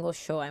every single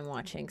show I'm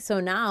watching. So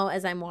now,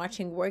 as I'm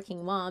watching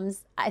Working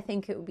Moms, I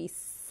think it would be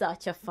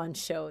such a fun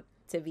show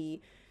to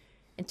be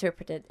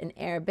interpreted in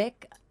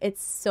Arabic.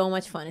 It's so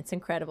much fun. It's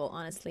incredible,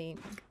 honestly.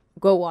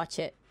 Go watch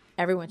it.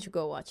 Everyone should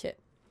go watch it.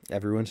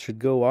 Everyone should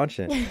go watch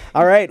it.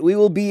 All right, we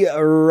will be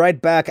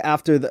right back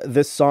after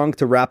this song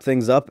to wrap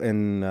things up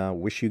and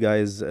wish you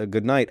guys a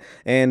good night.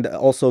 And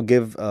also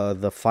give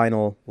the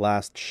final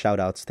last shout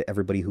outs to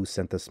everybody who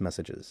sent us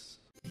messages.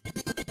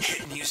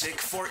 Hit music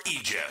for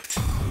Egypt.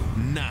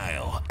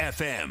 Nile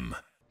FM.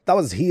 That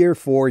was Here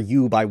For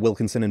You by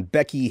Wilkinson and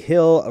Becky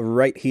Hill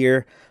right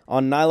here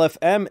on Nile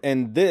FM.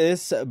 And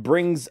this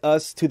brings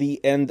us to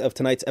the end of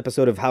tonight's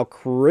episode of How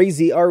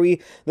Crazy Are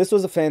We? This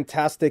was a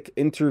fantastic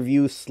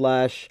interview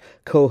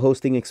 /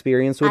 co-hosting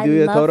experience with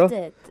you, Tara. I loved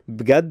it.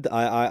 Bgad,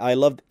 I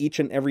loved each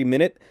and every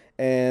minute.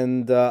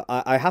 And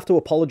I have to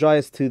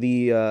apologize to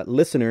the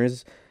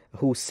listeners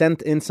who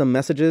sent in some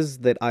messages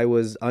that I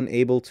was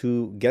unable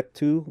to get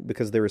to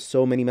because there were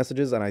so many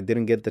messages and I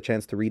didn't get the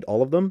chance to read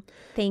all of them.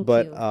 Thank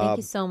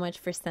you so much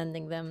for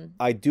sending them.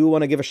 I do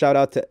want to give a shout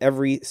out to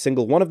every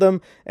single one of them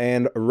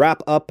and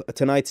wrap up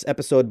tonight's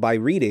episode by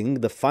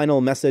reading the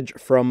final message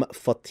from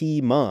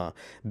Fatima.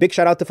 Big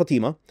shout out to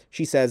Fatima.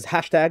 She says,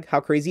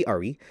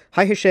 #HowCrazyAreWe?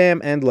 Hi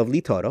Hisham and lovely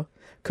Tara.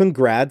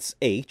 Congrats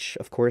H.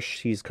 Of course,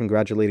 she's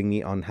congratulating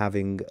me on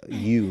having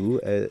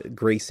you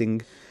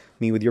gracing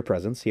me with your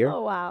presence here.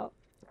 Oh, wow.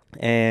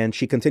 And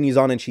she continues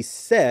on and she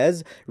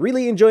says,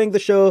 really enjoying the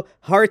show,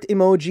 heart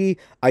emoji.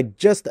 I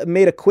just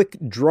made a quick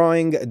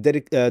drawing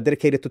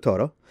dedicated to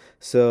Tara.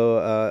 So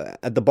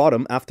at the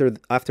bottom, after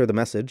the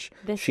message,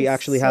 she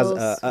actually has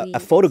a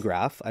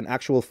photograph, an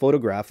actual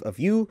photograph of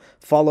you,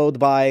 followed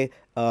by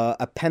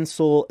a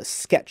pencil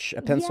sketch,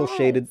 a pencil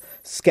shaded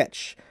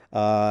sketch.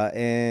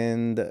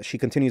 And she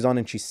continues on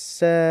and she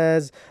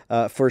says,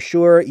 for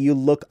sure, you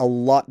look a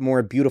lot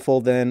more beautiful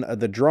than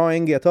the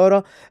drawing,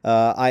 Tara.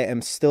 I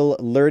am still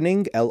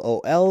learning,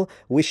 LOL.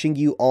 Wishing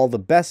you all the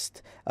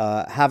best.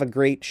 Have a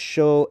great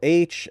show,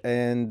 H.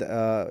 And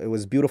it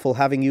was beautiful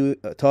having you,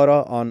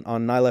 Tara,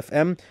 on Nile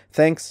FM.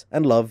 Thanks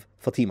and love,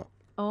 Fatima.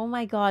 Oh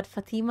my God,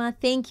 Fatima,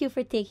 thank you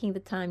for taking the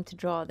time to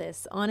draw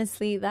this.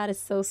 Honestly, that is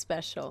so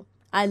special.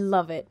 I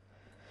love it.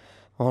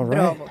 All right.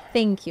 Bravo.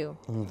 Thank you.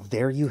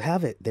 There you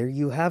have it. There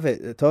you have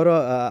it.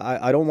 Tara,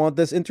 I don't want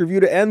this interview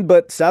to end,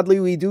 but sadly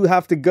we do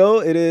have to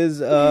go. It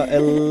is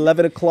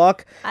 11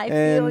 o'clock. I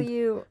feel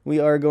you. We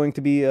are going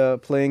to be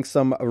playing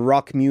some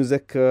rock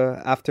music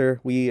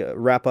after we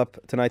wrap up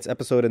tonight's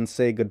episode and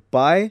say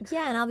goodbye.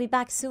 Yeah, and I'll be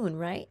back soon,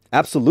 right?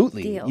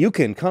 Absolutely. Deal. You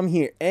can come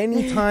here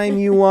anytime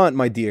you want,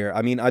 my dear.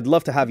 I mean, I'd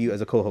love to have you as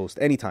a co-host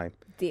anytime.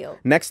 Deal.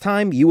 Next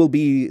time, you will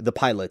be the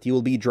pilot. You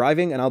will be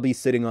driving, and I'll be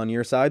sitting on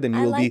your side, and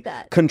you will be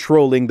that.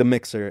 controlling the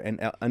mixer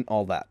and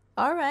all that.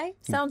 All right.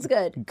 Sounds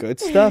good. Good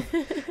stuff.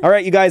 All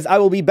right, you guys, I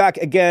will be back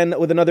again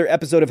with another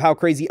episode of How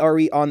Crazy Are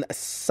We on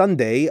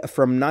Sunday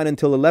from 9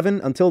 until 11.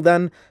 Until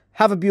then,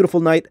 have a beautiful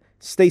night,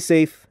 stay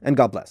safe, and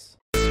God bless.